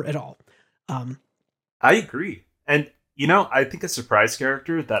ever at all. I agree. And, I think a surprise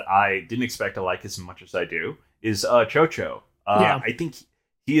character that I didn't expect to like as much as I do is Chocho. I think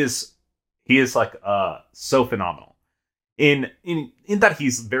he is like so phenomenal. In that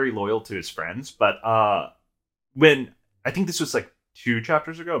he's very loyal to his friends, but when I think this was like 2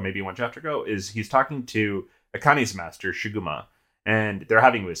 chapters ago, maybe 1 chapter ago, is he's talking to Akane's master Shiguma, and they're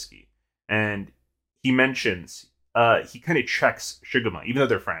having whiskey, and he mentions he kind of checks Shiguma, even though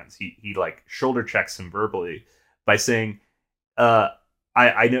they're friends. He like shoulder checks him verbally by saying, I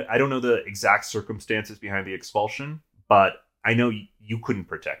don't know the exact circumstances behind the expulsion, but I know you couldn't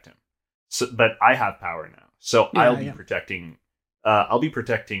protect him. So, but I have power now. So I'll be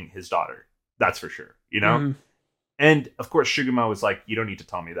protecting his daughter. That's for sure, Mm-hmm. And of course, Shiguma was like, "You don't need to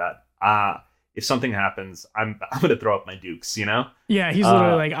tell me that. If something happens, I'm gonna throw up my dukes." Yeah, he's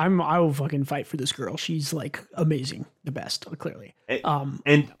literally like, I will fucking fight for this girl. She's like amazing, the best, clearly.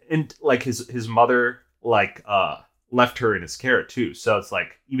 And like his mother like left her in his care too. So it's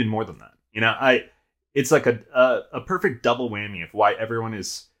like even more than that. It's like a perfect double whammy of why everyone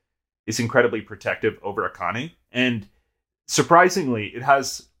is incredibly protective over Akane, and surprisingly, it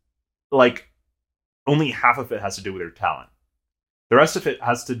has like only half of it has to do with her talent. The rest of it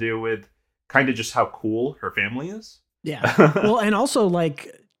has to do with kind of just how cool her family is. Yeah. Well, and also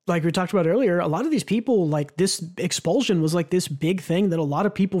like we talked about earlier, a lot of these people, like this expulsion was like this big thing that a lot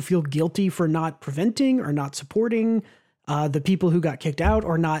of people feel guilty for not preventing or not supporting the people who got kicked out,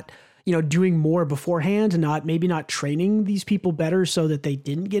 or not doing more beforehand, and maybe not training these people better so that they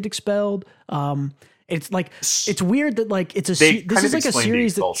didn't get expelled. It's like, it's weird that like this is like a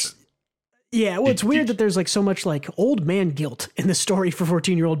series that, it's weird that there's like so much like old man guilt in the story for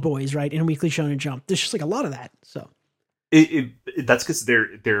 14-year-old boys, right? In Weekly Shonen Jump, there's just like a lot of that. So that's because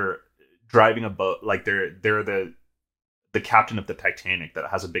they're driving a boat, like they're the captain of the Titanic that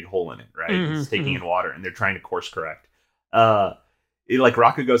has a big hole in it, right? It's taking in water, and they're trying to course correct. Like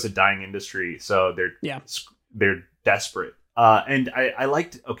Rakugo's a dying industry, so they're desperate. And I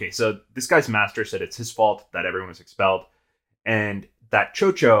liked, so this guy's master said it's his fault that everyone was expelled, and that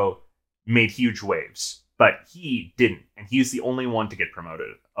Chocho made huge waves, but he didn't, and he's the only one to get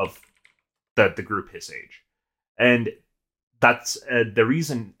promoted of the group his age. And that's the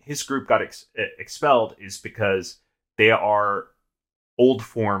reason his group got expelled, is because they are old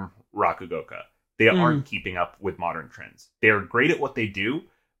form Rakugoka. They aren't keeping up with modern trends. They're great at what they do,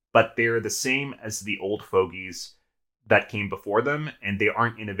 but they're the same as the old fogies that came before them, and they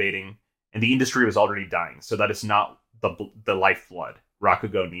aren't innovating, and the industry was already dying. So that is not the lifeblood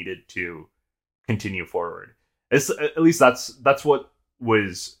Rakugo needed to continue forward. At least that's what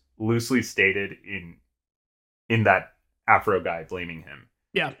was loosely stated in that Afro guy blaming him.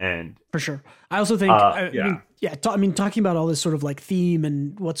 Yeah, and for sure. I also think, talking about all this sort of like theme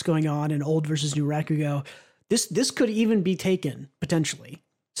and what's going on in old versus new Rakugo, this could even be taken potentially.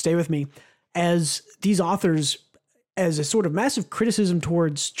 Stay with me, as these authors, as a sort of massive criticism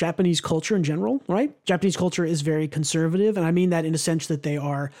towards Japanese culture in general, right? Japanese culture is very conservative, and I mean that in a sense that they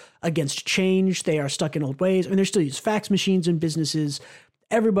are against change. They are stuck in old ways. I mean, they still use fax machines in businesses.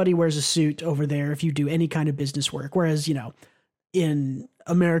 Everybody wears a suit over there if you do any kind of business work, whereas in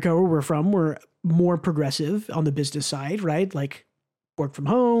America, where we're from, we're more progressive on the business side, right? Like work from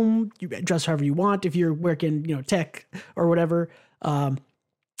home, you dress however you want if you're working, tech or whatever. And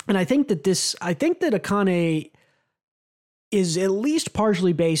I think that Akane is at least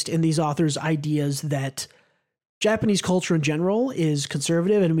partially based in these authors' ideas that Japanese culture in general is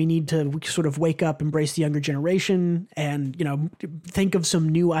conservative, and we need to sort of wake up, embrace the younger generation, and, you know, think of some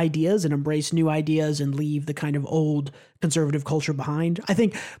new ideas and embrace new ideas and leave the kind of old conservative culture behind. I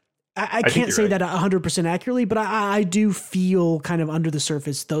think I can't say that 100% accurately, but I do feel kind of under the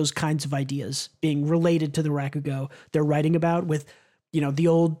surface those kinds of ideas being related to the Rakugo they're writing about, with, you know, the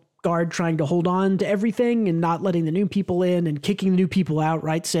old guard trying to hold on to everything and not letting the new people in and kicking the new people out,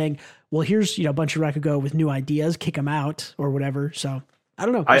 right? Saying, well, here's, you know, a bunch of Rakugo with new ideas, kick them out or whatever. So I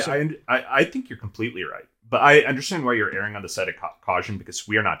don't know. I think you're completely right, but I understand why you're erring on the side of caution, because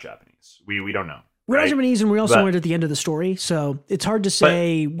we are not Japanese. We don't know. We're not Japanese, and we also aren't at the end of the story, so it's hard to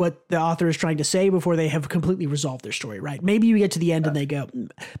say what the author is trying to say before they have completely resolved their story, right? Maybe you get to the end and they go,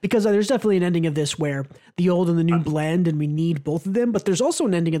 because there's definitely an ending of this where the old and the new blend, and we need both of them. But there's also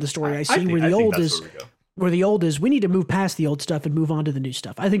an ending of the story where the old is we need to move past the old stuff and move on to the new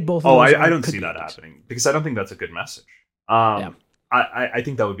stuff. I think both. I don't see that happening, because I don't think that's a good message. I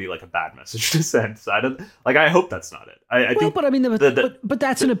think that would be like a bad message to send. So I hope that's not it. I think, but I mean, but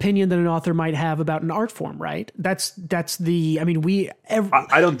that's an opinion that an author might have about an art form, right? That's the. I mean,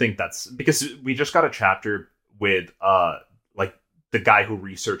 I don't think that's, because we just got a chapter with like the guy who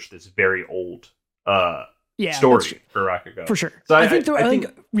researched this very old story for Rakugo, for sure. So I think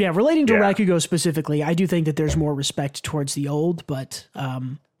relating to Rakugo specifically, I do think that there's more respect towards the old, but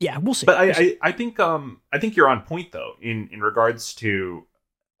yeah, we'll see. But I think you're on point though in regards to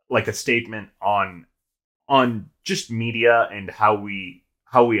like a statement on just media and how we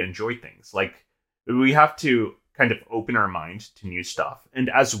enjoy things. Like, we have to kind of open our mind to new stuff, and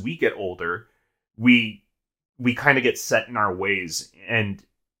as we get older, we kind of get set in our ways and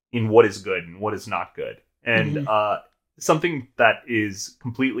in what is good and what is not good. And something that is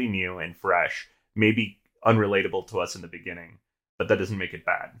completely new and fresh, maybe unrelatable to us in the beginning, but that doesn't make it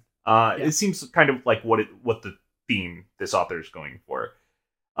bad. It seems kind of like what the theme this author is going for.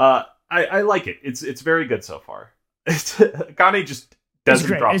 I like it. It's very good so far. Akane just doesn't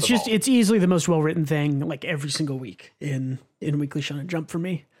drop the ball. It's easily the most well written thing, like, every single week in Weekly Shonen Jump for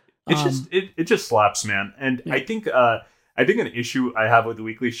me. It just slaps, man. And I think an issue I have with the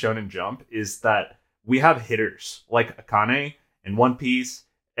Weekly Shonen Jump is that we have hitters like Akane and One Piece,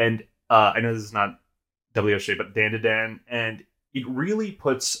 and I know this is not WSJ, but Dan, and it really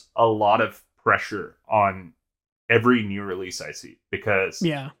puts a lot of pressure on every new release I see, because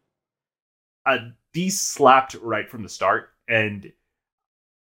these slapped right from the start, and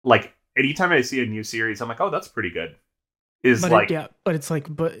like anytime I see a new series, I'm like, oh, that's pretty good. But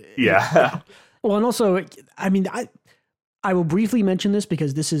well, and also, I mean, I will briefly mention this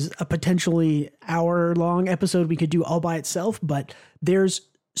because this is a potentially hour-long episode we could do all by itself, but there's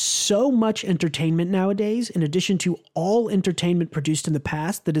so much entertainment nowadays, in addition to all entertainment produced in the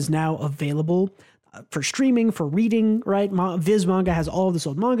past, that is now available for streaming, for reading, right? Viz Manga has all of this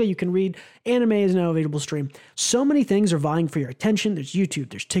old manga you can read. Anime is now available to stream. So many things are vying for your attention. There's YouTube,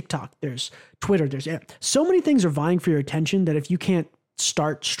 there's TikTok, there's Twitter, so many things are vying for your attention that if you can't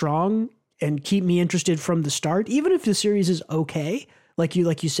start strong and keep me interested from the start, even if the series is okay, like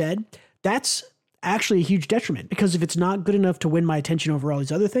you said, that's actually a huge detriment, because if it's not good enough to win my attention over all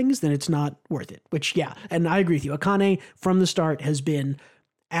these other things, then it's not worth it. Which, and I agree with you. Akane from the start has been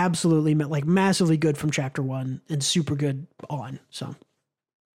absolutely like massively good from chapter 1 and super good on. So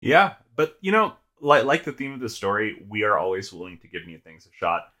yeah, but you know, like the theme of the story, we are always willing to give new things a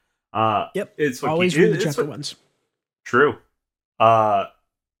shot. It's always read the chapter 1s. True.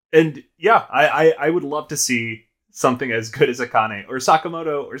 And yeah, I would love to see something as good as Akane or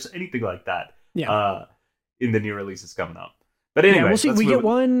Sakamoto or anything like that. In the new releases coming up. But anyway, we'll see. We get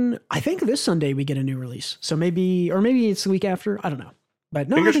one. I think this Sunday we get a new release. So maybe it's the week after. I don't know. But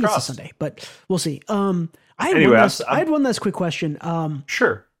no, I think it's a Sunday. But we'll see. I had one last quick question.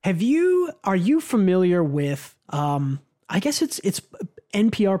 Sure. Are you familiar with? I guess it's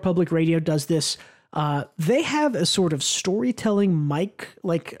NPR Public Radio does this. They have a sort of storytelling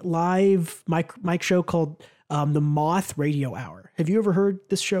live mic show called the Moth Radio Hour. Have you ever heard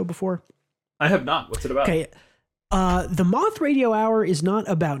this show before? I have not. What's it about? Okay. The Moth Radio Hour is not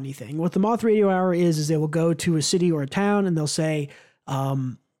about anything. What the Moth Radio Hour is they will go to a city or a town and they'll say,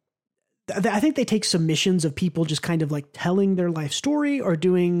 I think they take submissions of people just kind of like telling their life story or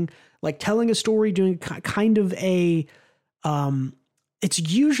doing like telling a story, doing kind of a, it's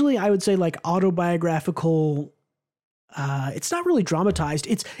usually, I would say, like autobiographical. It's not really dramatized.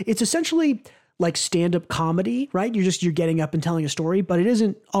 It's essentially like stand-up comedy, right? You're getting up and telling a story, but it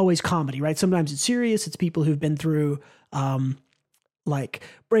isn't always comedy, right? Sometimes it's serious. It's people who've been through like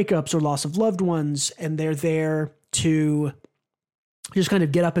breakups or loss of loved ones, and they're there to just kind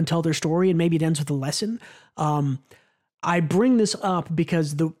of get up and tell their story, and maybe it ends with a lesson. I bring this up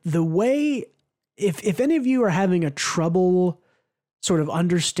because the way, if any of you are having a trouble sort of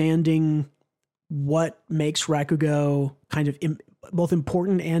understanding what makes Rakugo kind of both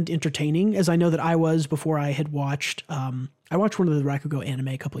important and entertaining, as I know that I was before I had watched, I watched one of the Rakugo anime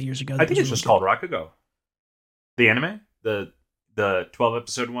a couple of years ago. I think it's just called Rakugo. The anime? The 12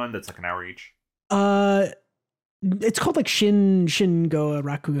 episode one that's like an hour each? It's called like Shingo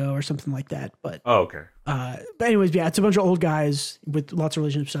Rakugo or something like that. But okay. But anyways, yeah, it's a bunch of old guys with lots of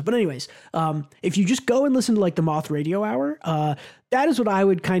relationship stuff. But anyways, if you just go and listen to like the Moth Radio Hour, that is what I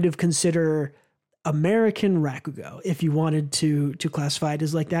would kind of consider American Rakugo, if you wanted to classify it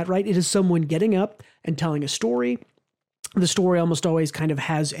as like that, right? It is someone getting up and telling a story. The story almost always kind of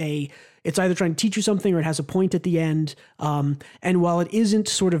has it's either trying to teach you something or it has a point at the end. And while it isn't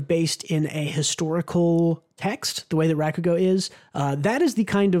sort of based in a historical text, the way that Rakugo is, that is the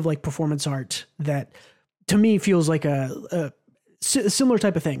kind of like performance art that to me feels like a similar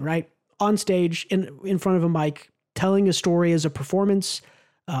type of thing, right? On stage, in front of a mic, telling a story as a performance.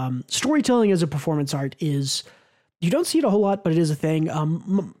 Storytelling as a performance art is, you don't see it a whole lot, but it is a thing.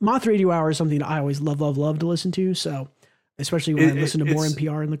 Moth Radio Hour is something that I always love to listen to. So especially when I listen to more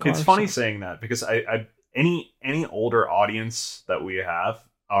NPR in the car. It's funny saying that because any older audience that we have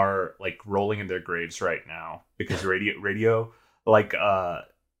are like rolling in their graves right now because radio like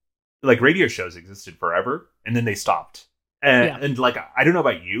radio shows existed forever and then they stopped. And like, I don't know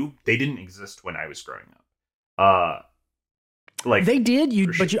about you, they didn't exist when I was growing up. Like they did,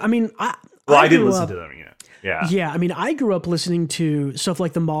 I mean, I didn't listen to them, you know. Yeah. Yeah. I mean, I grew up listening to stuff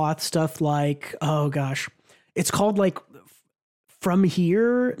like The Moth, stuff like, oh gosh, it's called like From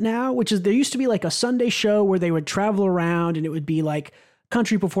Here now, which is, there used to be like a Sunday show where they would travel around and it would be like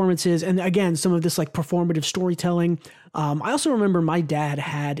country performances. And again, some of this like performative storytelling. I also remember my dad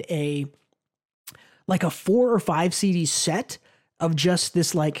had a 4 or 5 CD set of just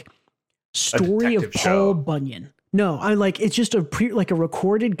this like story of Paul Bunyan. No, it's just a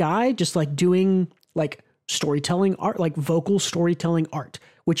recorded guy just like doing like storytelling art, like vocal storytelling art,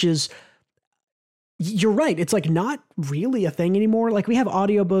 which is, you're right. It's like not really a thing anymore. Like we have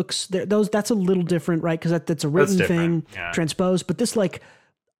audiobooks, that's a little different, right? Cause that's a written thing, transposed, but this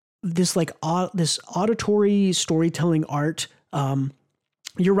auditory storytelling art,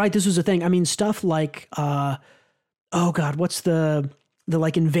 you're right. This was a thing. I mean, stuff like, oh God, what's the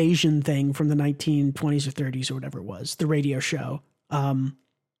like invasion thing from the 1920s or 30s or whatever it was, the radio show. I'm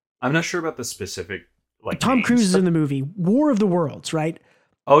not sure about the specific, like Tom Cruise is in the movie War of the Worlds, right?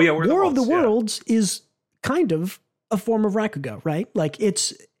 Oh yeah. War of the Worlds is kind of a form of Rakugo, right? Like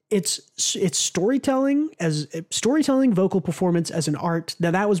it's storytelling vocal performance as an art.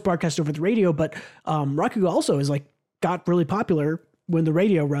 Now that was broadcast over the radio, but Rakugo also is like got really popular when the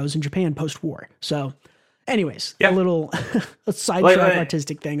radio rose in Japan post-war. So anyways, a little sidetrack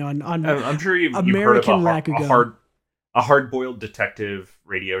artistic thing on I'm sure you've American heard of Rakugo. A hard-boiled detective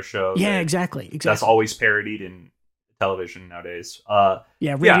radio show. Yeah, exactly. That's always parodied in television nowadays.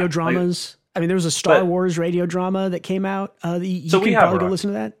 Radio dramas. I mean, there was a Star Wars radio drama that came out. You can probably go listen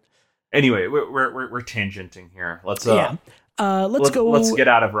to that. Anyway, we're tangenting here. Let's get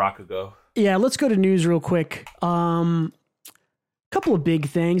out of Rakugo. Yeah, let's go to news real quick. Couple of big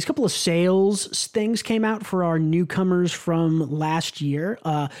things, couple of sales things came out for our newcomers from last year.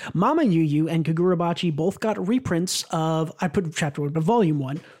 Mama Yu Yu and Kagurabachi both got reprints of, I put chapter 1, but volume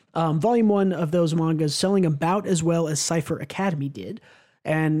 1. Volume 1 of those mangas selling about as well as Cypher Academy did.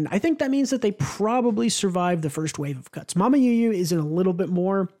 And I think that means that they probably survived the first wave of cuts. Mama Yu Yu is in a little bit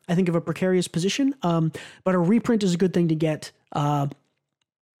more, I think, of a precarious position, but a reprint is a good thing to get.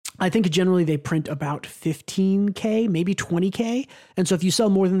 I think generally they print about 15K, maybe 20K. And so if you sell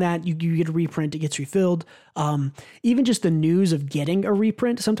more than that, you get a reprint, it gets refilled. Even just the news of getting a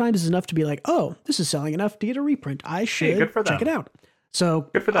reprint sometimes is enough to be like, oh, this is selling enough to get a reprint. I should check it out. So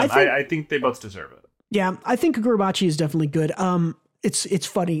good for them. I think they both deserve it. Yeah, I think Kagurabachi is definitely good. It's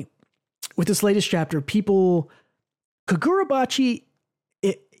funny. With this latest chapter, Kagurabachi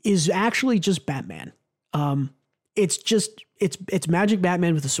is actually just Batman. It's Magic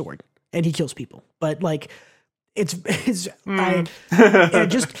Batman with a sword, and he kills people. But like, just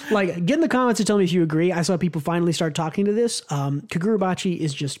like get in the comments and tell me if you agree. I saw people finally start talking to this. Kagurabachi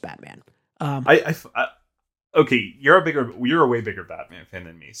is just Batman. Okay, you're a way bigger Batman fan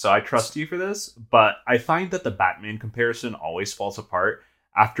than me, so I trust you for this. But I find that the Batman comparison always falls apart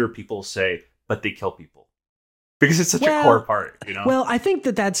after people say, "But they kill people," because it's such a core part, you know. Well, I think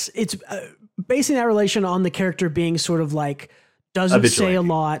it's basing that relation on the character being sort of like Doesn't say a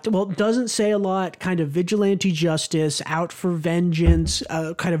lot. Well, doesn't say a lot. Kind of vigilante justice, out for vengeance,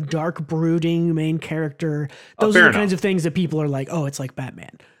 kind of dark brooding main character. Those are the kinds of things that people are like, oh, it's like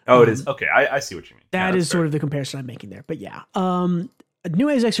Batman. Oh, it is. Okay, I see what you mean. That is sort of the comparison I'm making there. But yeah, New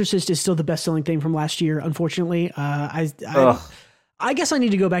Age Exorcist is still the best-selling thing from last year, unfortunately. I guess I need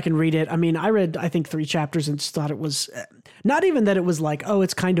to go back and read it. I mean, I read, I think, 3 chapters and just thought it was not even that it was like, oh,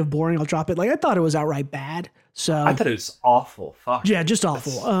 it's kind of boring, I'll drop it. Like, I thought it was outright bad. So I thought it was awful. Fuck. Yeah, just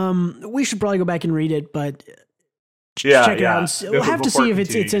awful. We should probably go back and read it, but check it out. And we'll have to see if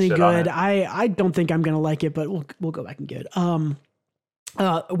it's any good. I don't think I'm going to like it, but we'll go back and get it. One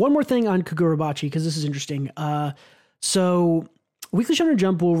more thing on Kagurabachi, because this is interesting. So Weekly Shonen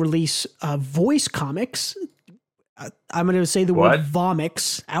Jump will release voice comics. I'm going to say the word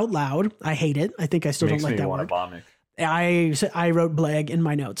vomics out loud. I hate it. I think I still don't like that word. Vomit. I wrote blag in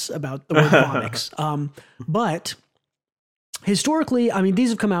my notes about the word vomics. But historically, I mean, these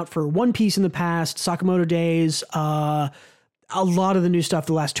have come out for One Piece in the past, Sakamoto Days, a lot of the new stuff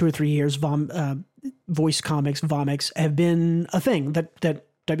the last 2 or 3 years, voice comics, vomics, have been a thing that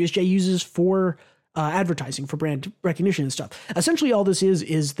WSJ uses for advertising, for brand recognition and stuff. Essentially, all this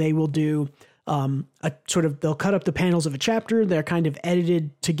is they will do they'll cut up the panels of a chapter. They're kind of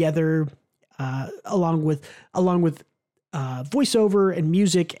edited together along with voiceover and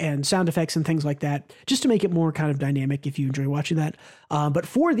music and sound effects and things like that, just to make it more kind of dynamic if you enjoy watching that. But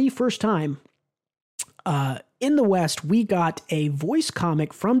for the first time in the West, we got a voice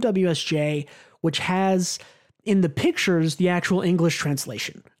comic from WSJ, which has in the pictures the actual English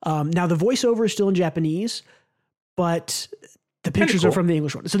translation. Now, the voiceover is still in Japanese, but the pictures are from the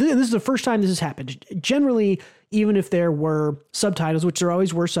English one. So this is the first time this has happened. Generally, even if there were subtitles, which there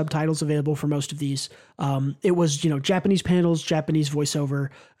always were subtitles available for most of these, it was, Japanese panels, Japanese voiceover.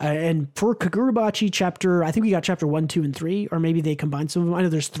 And for Kagurabachi chapter, I think we got chapter 1, 2, and 3, or maybe they combined some of them. I know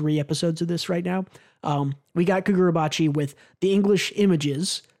there's 3 episodes of this right now. We got Kagurabachi with the English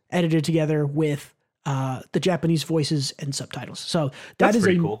images edited together with the Japanese voices and subtitles. So that's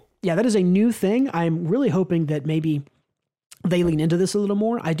pretty cool. Yeah, that is a new thing. I'm really hoping that maybe they lean into this a little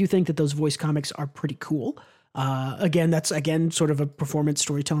more. I do think that those voice comics are pretty cool. That's sort of a performance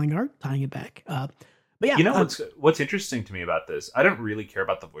storytelling art, tying it back. But yeah, what's interesting to me about this, I don't really care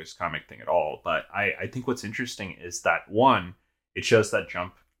about the voice comic thing at all, but I think what's interesting is that 1, it shows that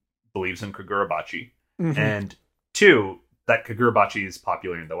Jump believes in Kagurabachi, and 2, that Kagurabachi is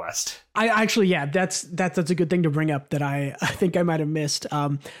popular in the West. That's a good thing to bring up that I think I might have missed.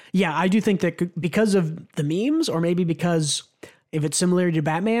 I do think that because of the memes, or maybe because if it's similar to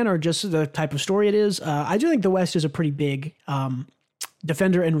Batman or just the type of story it is, I do think the West is a pretty big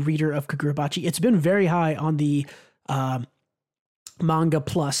defender and reader of Kagurabachi. It's been very high on the Manga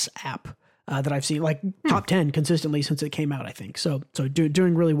Plus app that I've seen, like top 10 consistently since it came out, I think. So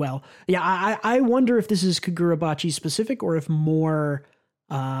doing really well. Yeah, I wonder if this is Kagurabachi specific, or if more,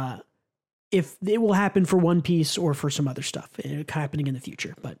 if it will happen for One Piece or for some other stuff happening in the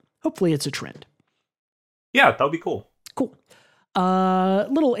future. But hopefully it's a trend. Yeah, that'll be cool. Cool.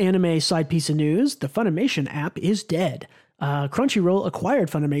 Little anime side piece of news. The Funimation app is dead. Crunchyroll acquired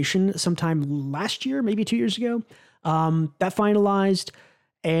Funimation sometime last year, maybe 2 years ago. That finalized,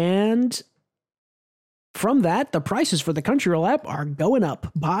 and from that, the prices for the Crunchyroll app are going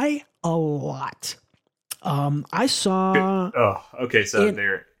up by a lot. I saw. Oh, okay. So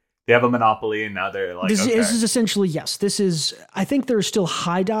they have a monopoly, and now they're like. This is essentially, yes. This is. I think there's still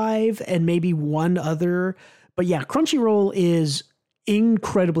High Dive and maybe one other, but yeah, Crunchyroll is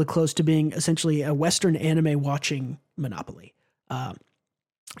incredibly close to being essentially a Western anime watching monopoly.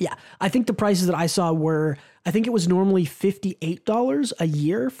 Yeah, I think the prices that I saw were, I think it was normally $58 a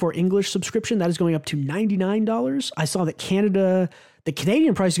year for English subscription. That is going up to $99. I saw that the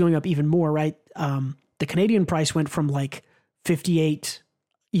Canadian price is going up even more, right? The Canadian price went from like 58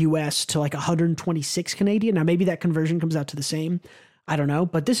 US to like 126 Canadian. Now maybe that conversion comes out to the same. I don't know,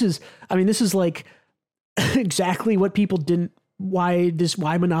 but this is like exactly what people didn't, why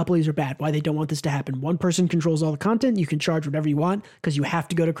monopolies are bad, why they don't want this to happen. One person controls all the content. You can charge whatever you want because you have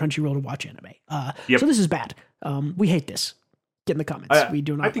to go to Crunchyroll to watch anime. So this is bad. We hate this. Get in the comments. We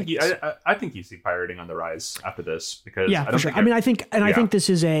do not. I think you see pirating on the rise after this, because for sure. I think this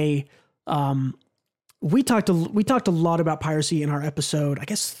is a. We talked a lot about piracy in our episode, I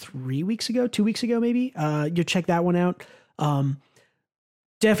guess 2 weeks ago, maybe. You check that one out.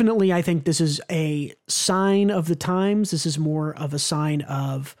 Definitely, I think this is a sign of the times. This is more of a sign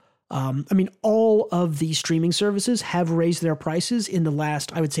of, all of the streaming services have raised their prices in the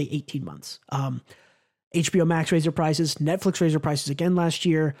last, I would say, 18 months. HBO Max raised their prices. Netflix raised their prices again last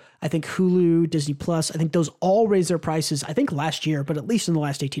year. I think Hulu, Disney Plus, I think those all raised their prices, I think last year, but at least in the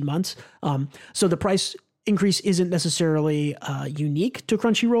last 18 months. So the price increase isn't necessarily unique to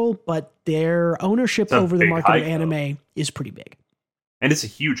Crunchyroll, but their ownership over the market of anime is pretty big. And it's a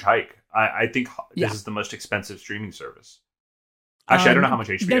huge hike. I think this is the most expensive streaming service. Actually, I don't know how much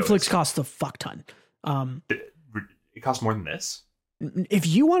HBO Netflix is. costs a fuck ton. It costs more than this? If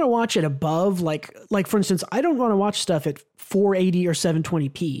you want to watch it above, like for instance, I don't want to watch stuff at 480 or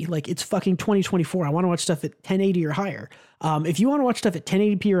 720p. Like it's fucking 2024. I want to watch stuff at 1080 or higher. If you want to watch stuff at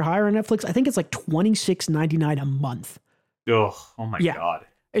 1080p or higher on Netflix, I think it's like $26.99 a month. Oh my God.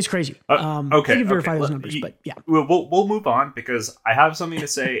 It's crazy. Okay. I can verify those numbers, but yeah. We'll move on because I have something to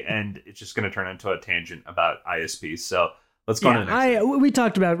say and it's just going to turn into a tangent about ISPs. So let's go on to the next thing.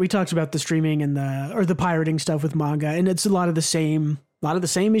 We talked about the streaming and the pirating stuff with manga, and it's a lot of the same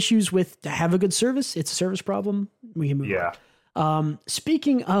issues with to have a good service. It's a service problem. We can move on.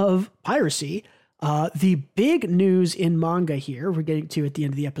 Speaking of piracy, the big news in manga here, we're getting to at the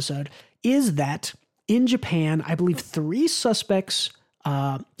end of the episode, is that in Japan, I believe 3 suspects,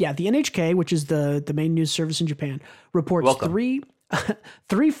 the NHK, which is the main news service in Japan, reports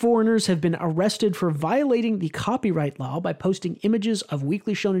three foreigners have been arrested for violating the copyright law by posting images of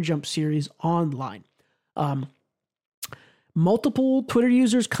Weekly Shonen Jump series online. Multiple Twitter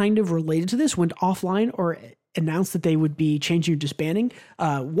users kind of related to this went offline or announced that they would be changing or disbanding.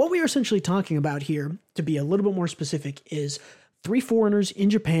 What we are essentially talking about here, to be a little bit more specific, is 3 foreigners in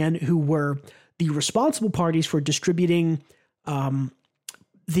Japan who were the responsible parties for distributing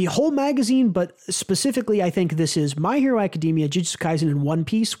the whole magazine, but specifically, I think this is My Hero Academia, Jujutsu Kaisen, and One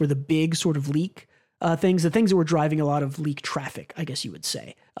Piece were the big sort of leak things, the things that were driving a lot of leak traffic, I guess you would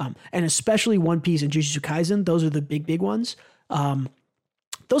say. And especially One Piece and Jujutsu Kaisen, those are the big ones.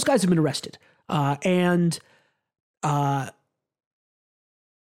 Those guys have been arrested. And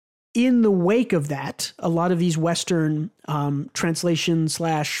in the wake of that, a lot of these Western translation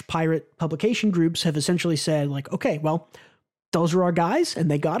 / pirate publication groups have essentially said, like, okay, well, those are our guys and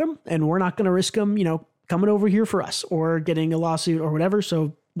they got them and we're not going to risk them, coming over here for us or getting a lawsuit or whatever.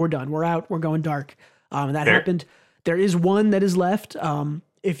 So we're done. We're out. We're going dark. That happened. There is one that is left.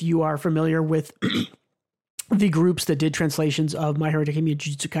 If you are familiar with the groups that did translations of My Hero Academia,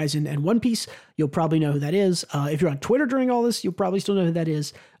 Jujutsu Kaisen, and One Piece, you'll probably know who that is. If you're on Twitter during all this, you'll probably still know who that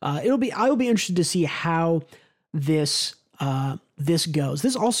is. I will be interested to see how this goes.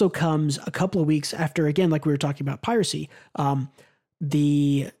 This also comes a couple of weeks after, again, like we were talking about piracy.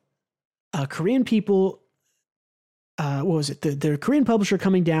 The Korean people, what was it? The Korean publisher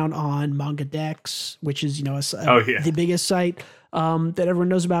coming down on Manga Dex, which is the biggest site that everyone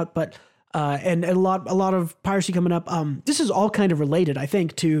knows about, but and a lot of piracy coming up. This is all kind of related, I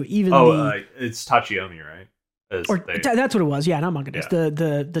think, to even it's Tachiomi, right? That's what it was. Yeah, not Manga Dex. Yeah.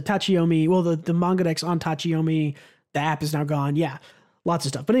 The Tachiomi. Well, the Manga Dex on Tachiomi. The app is now gone. Yeah, lots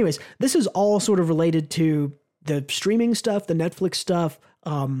of stuff. But anyways, this is all sort of related to the streaming stuff, the Netflix stuff.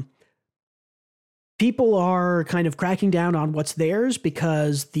 People are kind of cracking down on what's theirs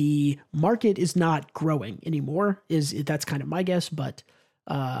because the market is not growing anymore. That's kind of my guess, but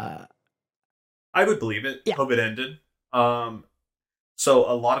I would believe it. Yeah. COVID ended. So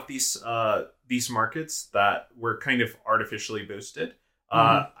a lot of these markets that were kind of artificially boosted,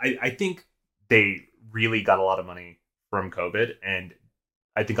 I think they really got a lot of money from COVID, and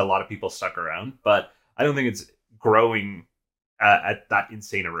I think a lot of people stuck around, but I don't think it's growing at that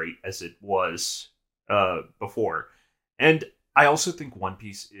insane a rate as it was before. And I also think One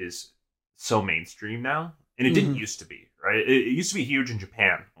Piece is so mainstream now, and it didn't used to be, right? It used to be huge in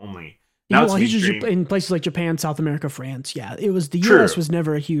Japan only. Now it's mainstream in places like Japan, South America, France. Yeah, it was the US was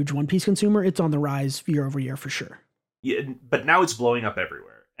never a huge One Piece consumer. It's on the rise year over year for sure. Yeah, but now it's blowing up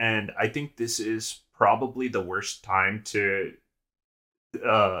everywhere, and I think this is probably the worst time to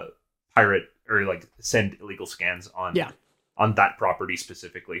pirate or like send illegal scans on that property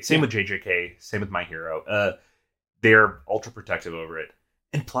specifically. Same with JJK, same with My Hero. They're ultra protective over it.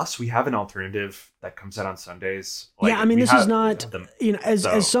 And plus, we have an alternative that comes out on Sundays. This is not,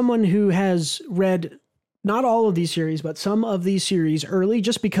 as someone who has read not all of these series, but some of these series early,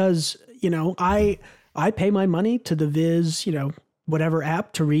 just because, I pay my money to the Viz, whatever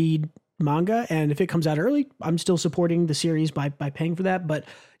app to read manga. And if it comes out early, I'm still supporting the series by paying for that. But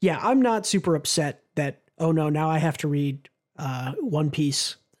yeah, I'm not super upset that, oh no, now I have to read One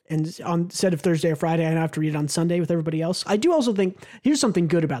Piece. And instead of Thursday or Friday, I have to read it on Sunday with everybody else. I do also think, here's something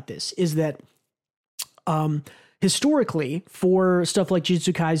good about this, is that historically, for stuff like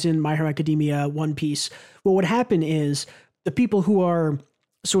Jujutsu Kaisen, My Hero Academia, One Piece, what would happen is the people who are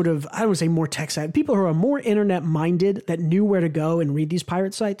sort of, I don't want to say more tech savvy, people who are more internet minded that knew where to go and read these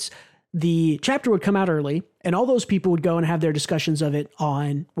pirate sites, the chapter would come out early, and all those people would go and have their discussions of it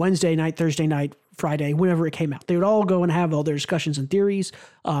on Wednesday night, Thursday night, Friday, whenever it came out. They would all go and have all their discussions and theories.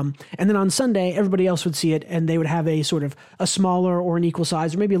 And then on Sunday, everybody else would see it, and they would have a sort of a smaller or an equal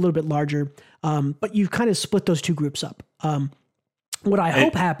size or maybe a little bit larger. But you kind of split those two groups up. What I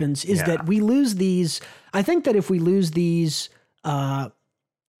hope happens is that we lose these. I think that if we lose these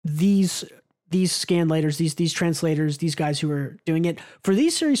scanlators, these translators, these guys who are doing it for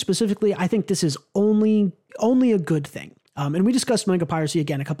these series specifically, I think this is only a good thing. And we discussed manga piracy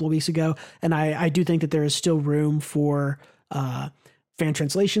again a couple of weeks ago, and I do think that there is still room for fan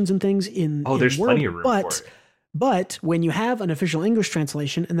translations and things in. Oh, there's plenty of room for it. But when you have an official English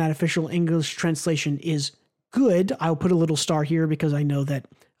translation, and that official English translation is good, I'll put a little star here because I know that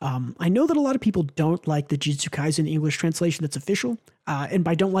a lot of people don't like the Jujutsu Kaisen English translation that's official. And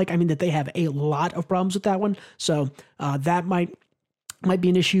by don't like, I mean that they have a lot of problems with that one. So that might be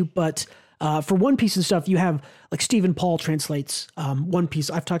an issue. But for One Piece and stuff, you have like Stephen Paul translates One Piece.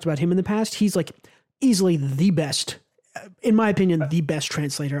 I've talked about him in the past. He's like easily the best, in my opinion, the best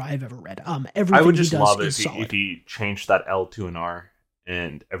translator I've ever read. Everything I would just he does love it if he changed that L to an R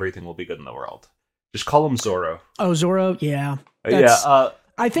and everything will be good in the world. Just call him Zoro. Oh, Zoro, yeah.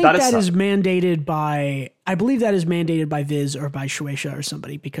 I think that is mandated by, I believe that is mandated by Viz or by Shueisha or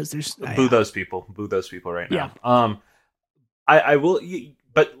somebody, because there's boo those people right now. Yeah. I will,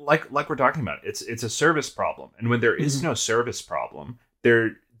 but like we're talking about, it's a service problem, and when there is no service problem,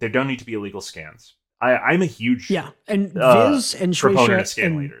 there don't need to be illegal scans. I'm a huge and Viz and proponent of Shueisha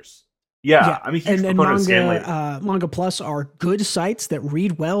scan-leaders. I'm a huge proponent of scan-leaders. Manga Plus are good sites that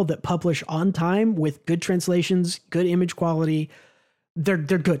read well, that publish on time with good translations, good image quality. They're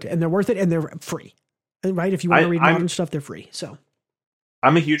good and they're worth it, and they're free, right? If you want to read modern stuff, they're free. So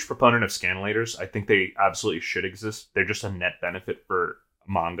I'm a huge proponent of scan-lators. I think they absolutely should exist. They're just a net benefit for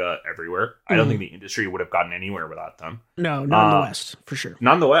manga everywhere. I don't think the industry would have gotten anywhere without them. No, not in the West, for sure.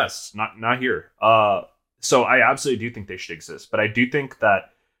 Not in the West, not here. So I absolutely do think they should exist, but I do think that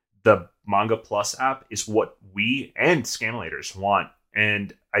the Manga Plus app is what we and scan-lators want,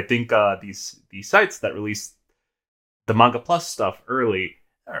 and I think these sites that release the Manga Plus stuff early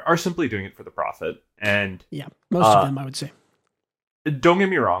are simply doing it for the profit. And most of them, I would say. Don't get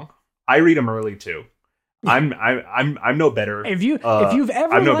me wrong, I read them early too. I'm no better. If you've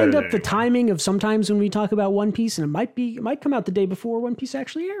ever lined up the timing of sometimes when we talk about One Piece, and it might come out the day before One Piece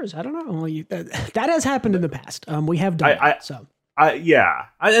actually airs. I don't know. That has happened in the past. We have done that. So.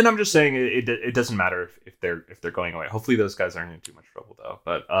 And I'm just saying it doesn't matter if they're going away. Hopefully those guys aren't in too much trouble though.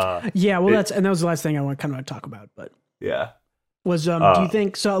 But that was the last thing I want to talk about. But was do you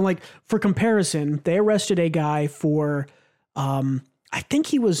think so? Like, for comparison, they arrested a guy for I think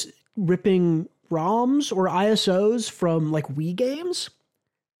he was ripping ROMs or ISOs from like Wii games,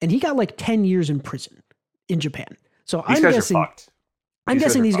 and he got like 10 years in prison in Japan. So I'm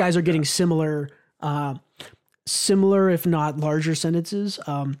guessing these guys are getting similar, if not larger sentences.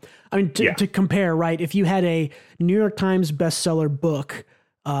 To compare, right? If you had a New York Times bestseller book,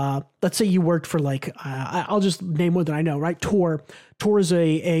 let's say you worked for like, I'll just name one that I know, right? Tor is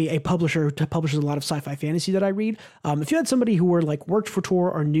a publisher who publishes a lot of sci-fi fantasy that I read. If you had somebody who worked for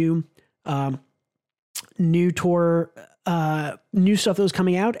Tor or knew Tor, new stuff that was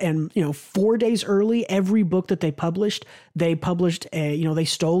coming out, and 4 days early, every book that they published they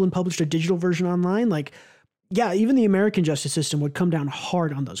stole and published a digital version online. Even the American justice system would come down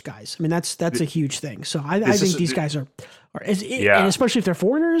hard on those guys. I mean, that's a huge thing. So I think these guys are and especially if they're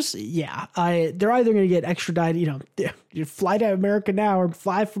foreigners, they're either going to get extradited, you fly to America now or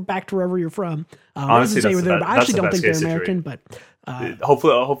fly back to wherever you're from. Honestly, I actually don't think they're American, but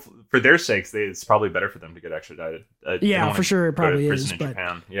hopefully for their sakes, it's probably better for them to get extradited. For sure, it probably is. But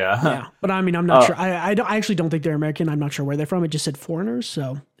Japan. But I mean, I'm not sure. I actually don't think they're American. I'm not sure where they're from. It just said foreigners,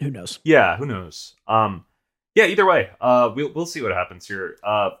 so who knows? Yeah, who knows? Either way, we'll see what happens here.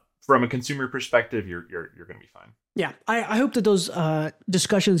 From a consumer perspective, you're going to be fine. Yeah, I hope that those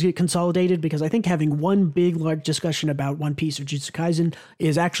discussions get consolidated, because I think having one big, large discussion about One Piece or Jujutsu Kaisen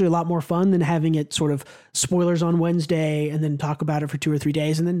is actually a lot more fun than having it sort of spoilers on Wednesday and then talk about it for 2 or 3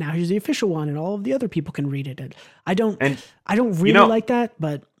 days, and then now here's the official one and all of the other people can read it. And I don't really like that,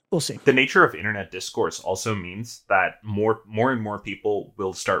 but we'll see. The nature of internet discourse also means that more and more people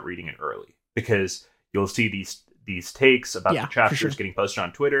will start reading it early, because you'll see these takes about the chapters getting posted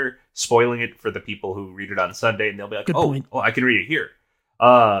on Twitter, spoiling it for the people who read it on Sunday, and they'll be like, "Oh, I can read it here."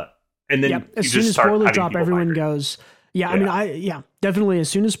 And then as soon as spoilers drop, everyone goes, Yeah, I mean, definitely. As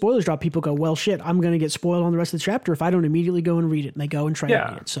soon as spoilers drop, people go, "Well, shit, I'm going to get spoiled on the rest of the chapter if I don't immediately go and read it." And they go and try to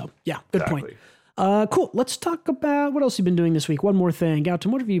read it. So, yeah, good point. Cool. Let's talk about what else you've been doing this week. One more thing, Gautam.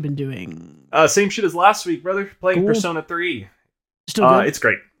 What have you been doing? Same shit as last week, brother. Playing Persona 3. Still good? It's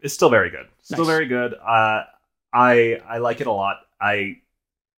great. It's still very good. Still very good. I like it a lot. I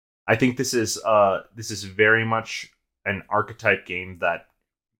think this is very much an archetype game that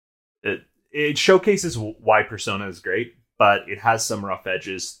it showcases why Persona is great, but it has some rough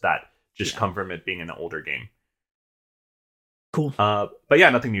edges that just come from it being an older game. Cool. But yeah,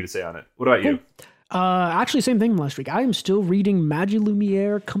 nothing new to say on it. What about you? Actually, same thing from last week. I am still reading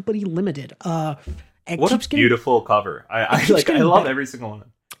Lumiere Company Limited. What a beautiful cover. I love every single one.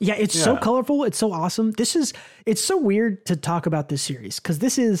 Yeah, it's so colorful. It's so awesome. It's so weird to talk about this series because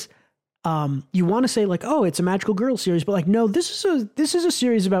this is, you want to say like, oh, it's a magical girl series, but like, no, this is a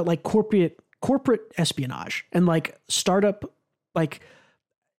series about like corporate espionage and like startup, like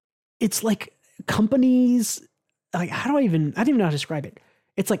it's like companies. Like, I don't even know how to describe it.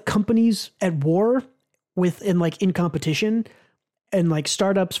 It's like companies at war in competition, and like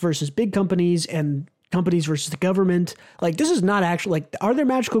startups versus big companies and companies versus the government. Like, this is not actually like, are there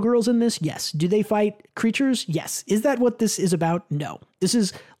magical girls in this? Yes. Do they fight creatures? Yes. Is that what this is about? No. This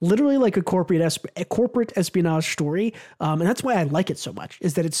is literally like a corporate espionage story. And that's why I like it so much,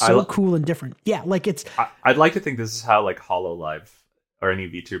 is that it's so cool and different. Yeah. Like I'd like to think this is how like HoloLive or any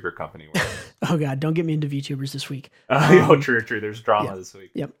VTuber company works. Oh God, don't get me into VTubers this week. True. There's drama this week.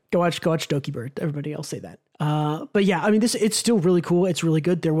 Yep. Go watch Doki Bird. Everybody else say that. But yeah, I mean, it's still really cool. It's really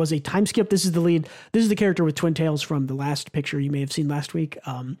good. There was a time skip. This is the lead. This is the character with twin tails from the last picture you may have seen last week.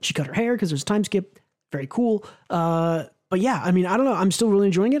 She cut her hair because there's a time skip. Very cool. But yeah, I mean, I don't know. I'm still really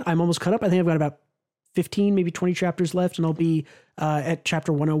enjoying it. I'm almost caught up. I think I've got about 15, maybe 20 chapters left, and I'll be at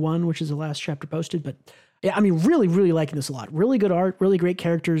chapter 101, which is the last chapter posted. But yeah, I mean, really, really liking this a lot. Really good art, really great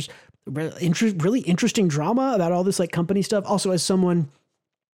characters, really interesting drama about all this like company stuff. Also, as someone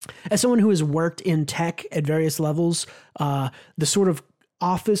who has worked in tech at various levels, the sort of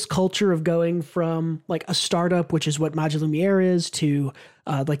office culture of going from like a startup, which is what Lumiere is, to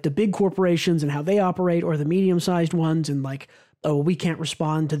like the big corporations and how they operate, or the medium-sized ones, and like, oh, we can't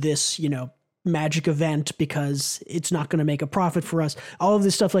respond to this, magic event because it's not going to make a profit for us. All of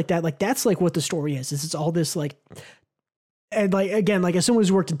this stuff like that, like that's like what the story is. It's all this like, and like, again, like as someone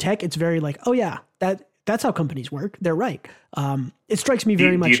who's worked in tech, it's very like, oh yeah, that's how companies work. They're right. It strikes me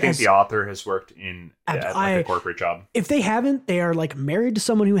very much. Do you think the author has worked in like a corporate job? If they haven't, they are like married to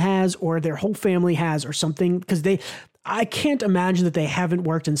someone who has, or their whole family has, or something, because I can't imagine that they haven't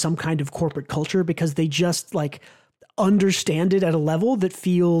worked in some kind of corporate culture, because they just like understand it at a level that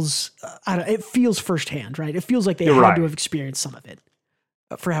feels, it feels firsthand, right? It feels like they had to have experienced some of it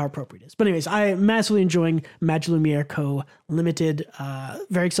for how appropriate it is. But anyways, I am massively enjoying Lumiere Co. Limited.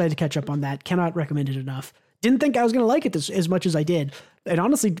 Very excited to catch up on that. Cannot recommend it enough. Didn't think I was going to like it as much as I did. And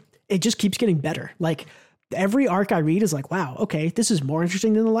honestly, it just keeps getting better. Like every arc I read is like, wow, okay, this is more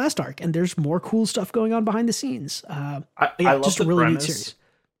interesting than the last arc. And there's more cool stuff going on behind the scenes. I love just a really neat series.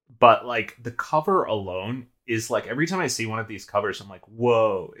 But like the cover alone is like, every time I see one of these covers, I'm like,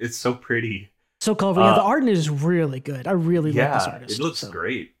 whoa, it's so pretty. So colorful. Yeah, the art is really good. I really like this artist. It looks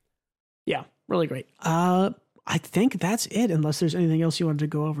great. Yeah, really great. I think that's it, unless there's anything else you wanted to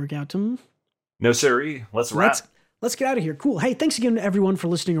go over, Gautam. No, sirree. Let's wrap. Let's get out of here. Cool. Hey, thanks again to everyone for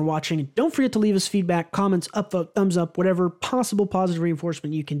listening or watching. And don't forget to leave us feedback, comments, upvote, thumbs up, whatever possible positive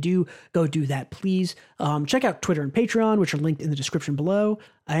reinforcement you can do. Go do that, please. Check out Twitter and Patreon, which are linked in the description below.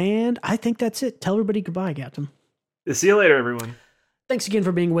 And I think that's it. Tell everybody goodbye, Gautam. See you later, everyone. Thanks again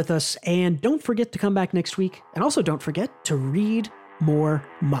for being with us. And don't forget to come back next week. And also don't forget to read more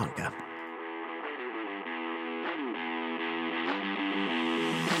manga.